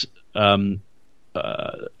had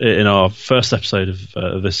in our first episode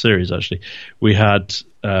of this series, actually, we had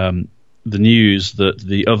the news that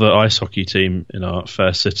the other ice hockey team in our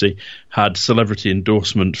fair city had celebrity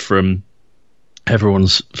endorsement from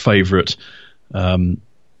everyone's favourite. No,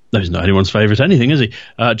 he's not anyone's favourite anything, is he?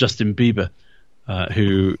 Justin Bieber.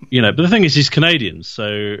 Who, but the thing is, he's Canadian,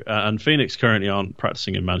 so and Phoenix currently aren't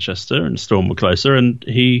practicing in Manchester, and Storm were closer, and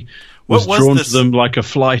he was drawn to them like a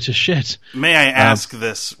fly to shit. May I ask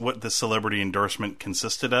what the celebrity endorsement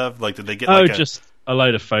consisted of? Like, did they get just a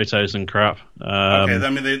load of photos and crap? Okay, I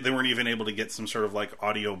mean, they weren't even able to get some sort of like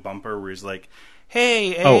audio bumper where he's like,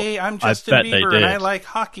 "Hey, I'm Justin Bieber and I like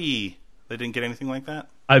hockey." They didn't get anything like that?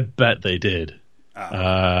 I bet they did.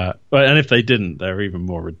 And if they didn't, they're even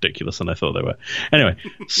more ridiculous than I thought they were. Anyway,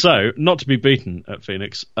 so not to be beaten at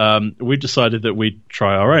Phoenix, we decided that we'd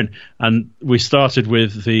try our own, and we started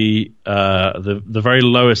with the very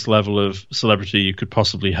lowest level of celebrity you could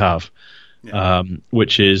possibly have,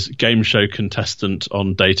 which is game show contestant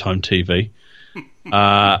on daytime TV.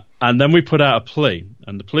 And then we put out a plea,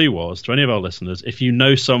 and the plea was to any of our listeners: if you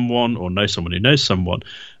know someone or know someone who knows someone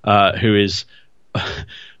who is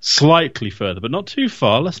slightly further, but not too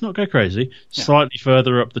far, let's not go crazy, slightly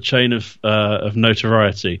further up the chain of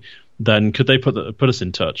notoriety, then could they put us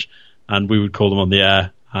in touch, and we would call them on the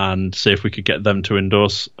air and see if we could get them to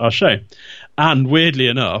endorse our show. And weirdly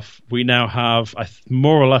enough, we now have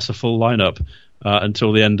more or less a full lineup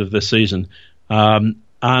until the end of this season, and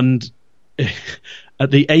at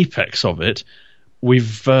the apex of it,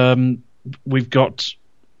 we've got,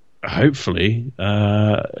 hopefully,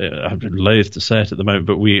 I'm loath to say it at the moment,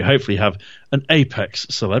 but we hopefully have an apex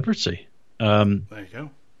celebrity. There you go.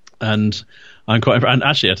 And I'm quite. And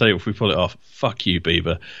actually, I tell you, if we pull it off, fuck you,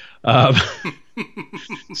 Bieber.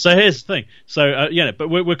 So here's the thing. So but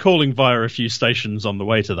we're calling via a few stations on the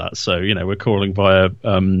way to that. So we're calling via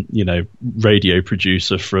radio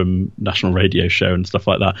producer from National Radio Show and stuff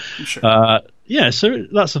like that. Sure. So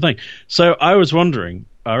that's the thing. So I was wondering,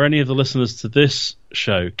 are any of the listeners to this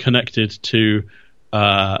show connected to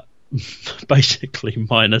basically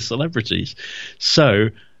minor celebrities? So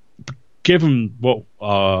given what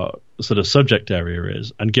our sort of subject area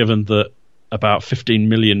is, and given that about 15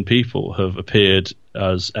 million people have appeared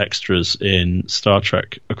as extras in Star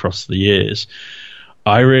Trek across the years,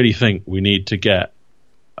 I really think we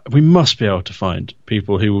must be able to find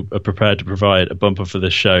people who are prepared to provide a bumper for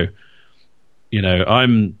this show.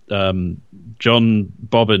 I'm John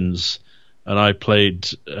Bobbins, and I played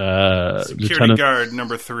security guard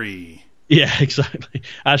number 3. Yeah, exactly.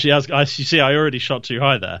 Actually, as you see, I already shot too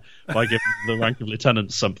high there by giving the rank of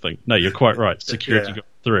lieutenant something. No, you're quite right. Security guard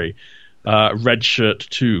 3, red shirt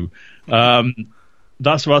 2.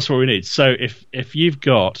 That's what we need. So if you've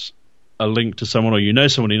got a link to someone, or you know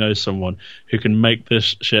someone who knows someone who can make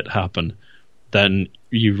this shit happen, then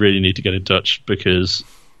you really need to get in touch, because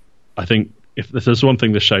I think if there's one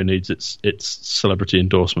thing the show needs, it's celebrity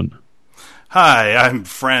endorsement. Hi, I'm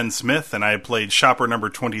Fran Smith, and I played shopper number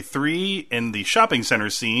 23 in the shopping center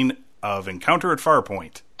scene of Encounter at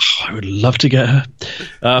Farpoint. Oh, I would love to get her.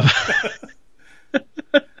 Were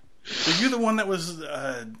you the one that was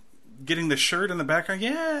getting the shirt in the background?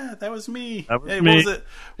 Yeah, that was me. Me.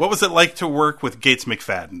 What was it like to work with Gates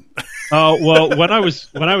McFadden? Oh, well, when I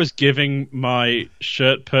was giving my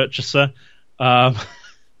shirt purchaser, I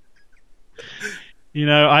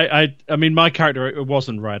mean, my character, it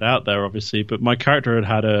wasn't right out there, obviously, but my character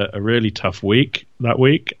had a really tough week that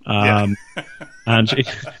week, and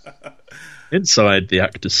inside the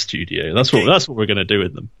actor's studio, that's what we're going to do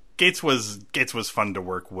with them. Gates was fun to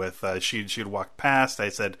work with. She'd walk past. I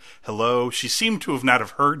said hello. She seemed to not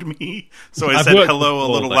have heard me, so I said hello a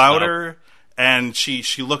little louder. and she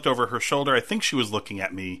looked over her shoulder. I think she was looking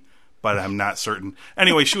at me, but I'm not certain.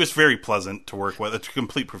 Anyway, she was very pleasant to work with. A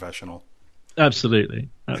complete professional. Absolutely.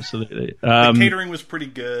 The catering was pretty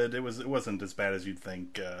good. It wasn't as bad as you'd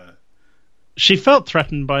think. She felt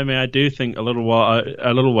threatened by me, I do think, a little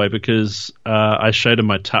way, because I showed her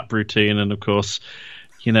my tap routine, and of course,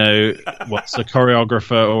 what's a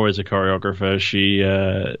choreographer? Always a choreographer.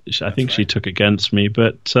 I think she took against me,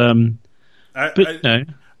 but I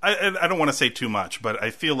don't want to say too much, but I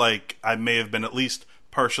feel like I may have been at least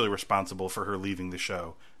partially responsible for her leaving the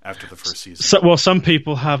show after the first season. Some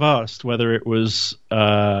people have asked whether it was,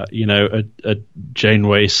 a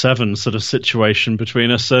Janeway 7 sort of situation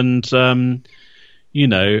between us, and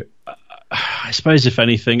I suppose if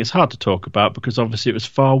anything, it's hard to talk about because obviously it was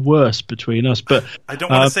far worse between us. But I don't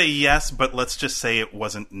want to say yes, but let's just say it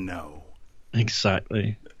wasn't no.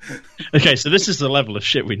 Exactly. Okay, so this is the level of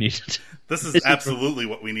shit we needed. This is absolutely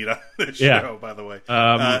what we need on this show, by the way.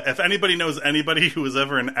 If anybody knows anybody who was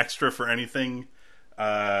ever an extra for anything,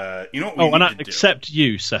 you know what we need to do? Except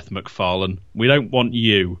you, Seth MacFarlane. We don't want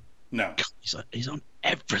you. No. God, he's on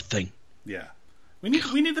everything. Yeah. We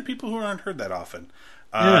need the people who aren't heard that often.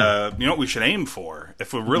 You know what we should aim for?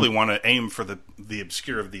 If we really want to aim for the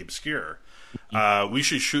obscure of the obscure, we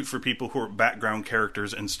should shoot for people who are background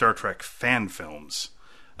characters in Star Trek fan films.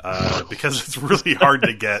 Because it's really hard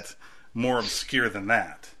to get more obscure than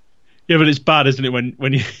that. Yeah, but it's bad, isn't it,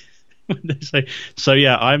 when you when they say, so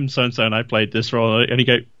yeah, I'm so-and-so and I played this role, and you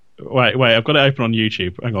go, wait, I've got it open on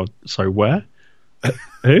YouTube. Hang on, so where?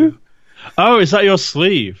 Who? Oh, is that your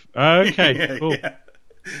sleeve? Okay, cool. Yeah.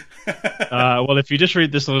 Well, if you just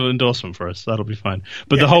read this little endorsement for us, that'll be fine.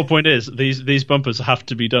 But the whole point is, these bumpers have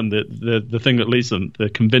to be done. The thing that leads them, the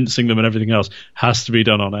convincing them and everything else, has to be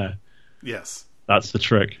done on air. Yes. That's the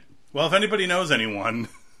trick. Well, if anybody knows anyone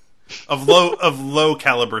of low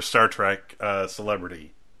caliber Star Trek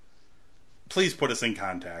celebrity, please put us in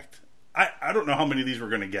contact. I don't know how many of these we're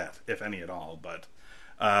going to get, if any at all, but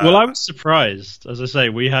well, I was surprised. As I say,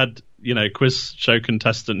 we had quiz show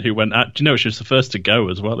contestant who went out. Do you know she was the first to go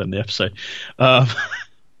as well in the episode?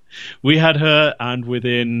 We had her, and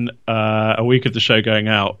within a week of the show going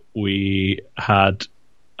out, we had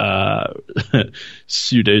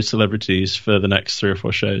pseudo celebrities for the next 3 or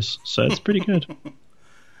 4 shows, so it's pretty good.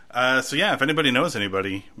 So yeah, if anybody knows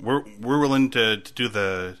anybody, we're willing to do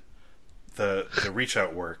the reach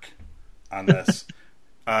out work on this.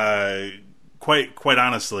 Quite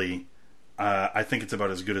honestly, I think it's about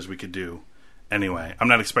as good as we could do. Anyway, I'm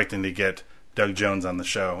not expecting to get Doug Jones on the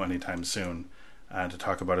show anytime soon to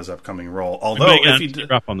talk about his upcoming role. Although if he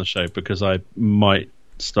wrap on the show, because I might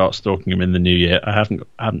start stalking him in the new year. I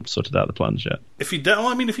haven't sorted out the plans yet. If he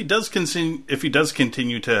does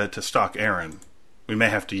continue to stalk Aaron, we may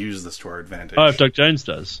have to use this to our advantage. Oh, if Doug Jones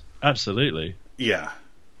does, absolutely. Yeah.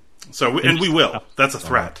 So we will. That's a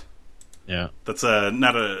threat. Yeah. That's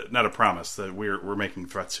not a promise that we're making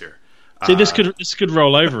threats here. See, this could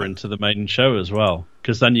roll over into the main show as well,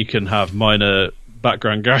 because then you can have minor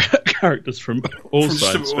background characters from all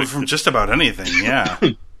sides. From just about anything. Yeah.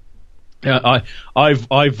 Yeah,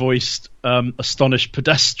 I voiced astonished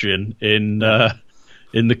pedestrian in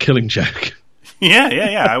The Killing Joke.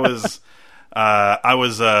 Yeah. I was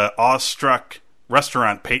awestruck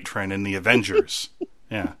restaurant patron in The Avengers.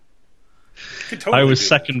 Yeah, totally I was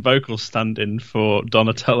second vocal stand-in for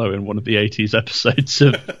Donatello in one of the 80s episodes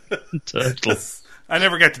of Turtle. I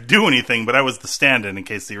never got to do anything, but I was the stand-in in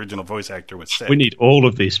case the original voice actor was sick. We need all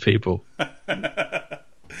of these people.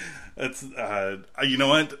 It's you know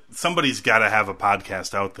what? Somebody's got to have a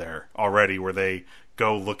podcast out there already where they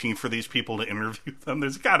go looking for these people to interview them.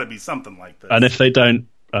 There's got to be something like this. And if they don't,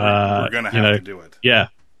 we're going to have to do it. Yeah,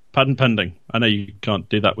 patent pending. I know you can't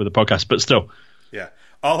do that with a podcast, but still. Yeah,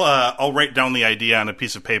 I'll write down the idea on a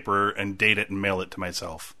piece of paper and date it and mail it to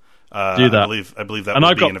myself. Do that. I believe that. And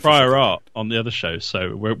I've got prior art on the other show,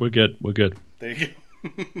 so we're good. We're good. There you go.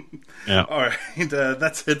 Yeah. All right,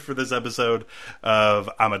 that's it for this episode of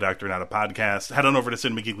I'm a Doctor, Not a Podcast. Head on over to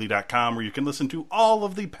cinemageekly.com where you can listen to all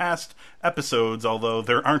of the past episodes, although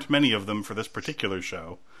there aren't many of them for this particular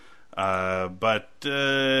show. But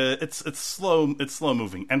it's slow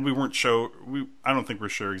moving, and I don't think we're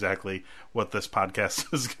sure exactly what this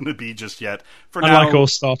podcast is going to be just yet. For now, like all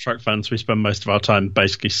Star Trek fans, we spend most of our time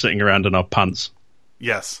basically sitting around in our pants.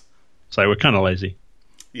 Yes. So we're kind of lazy.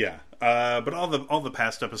 Yeah. But all the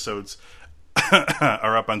past episodes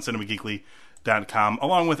are up on cinemageekly.com,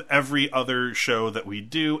 along with every other show that we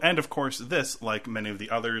do. And, of course, this, like many of the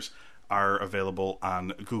others, are available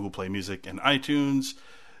on Google Play Music and iTunes.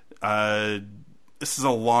 This is a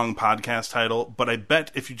long podcast title, but I bet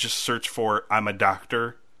if you just search for I'm a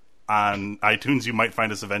Doctor on iTunes. You might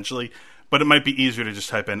find us eventually, but it might be easier to just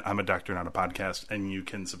type in I'm a Doctor, Not a Podcast, and you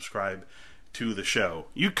can subscribe to the show.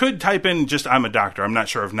 You could type in just I'm a Doctor. I'm not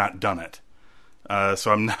sure. I've not done it.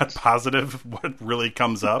 So I'm not positive what really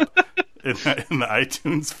comes up in the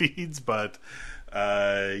iTunes feeds, but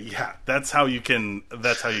yeah, that's how you can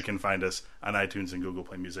find us on iTunes and Google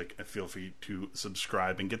Play Music. Feel free to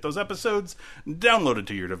subscribe and get those episodes downloaded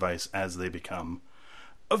to your device as they become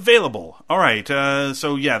available. All right,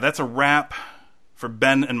 so yeah, that's a wrap for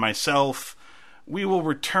Ben and myself. We will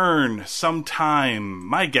return sometime.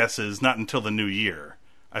 My guess is not until the new year.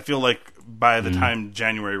 I feel like by the time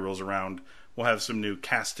January rolls around, we'll have some new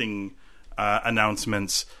casting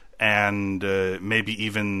announcements and maybe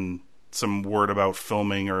even some word about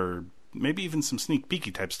filming, or maybe even some sneak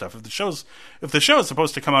peeky type stuff. If the show is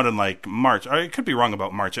supposed to come out in like March, or I could be wrong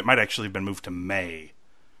about March. It might actually have been moved to May.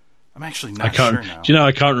 I'm actually not sure now. Do you know,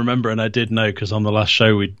 I can't remember, and I did know because on the last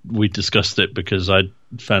show we discussed it because I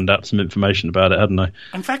found out some information about it, hadn't I?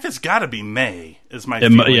 In fact, it's got to be May, is my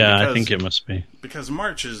feeling. Yeah, I think it must be. Because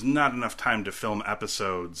March is not enough time to film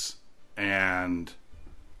episodes and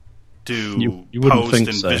do post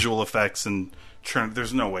and visual effects and turn.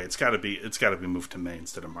 There's no way. It's got to be moved to May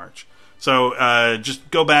instead of March. So just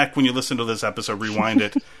go back when you listen to this episode, rewind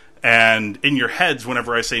it, and in your heads,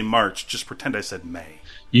 whenever I say March, just pretend I said May.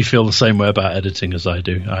 You feel the same way about editing as I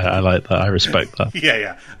do. I like that. I respect that.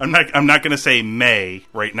 Yeah. I'm not going to say May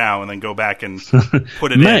right now and then go back and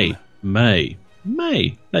put it in.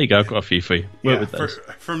 May. There you go. I've got a few for you. With those.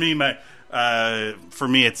 For me,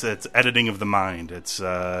 it's editing of the mind. It's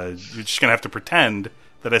you're just going to have to pretend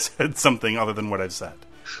that I said something other than what I've said.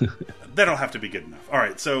 That'll have to be good enough. All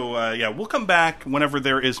right, so we'll come back whenever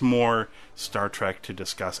there is more Star Trek to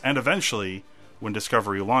discuss, and eventually, when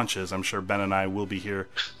Discovery launches, I'm sure Ben and I will be here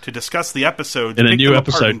to discuss the episodes in a new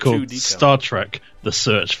episode called Star Trek: The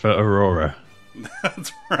Search for Aurora.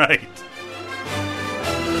 That's right.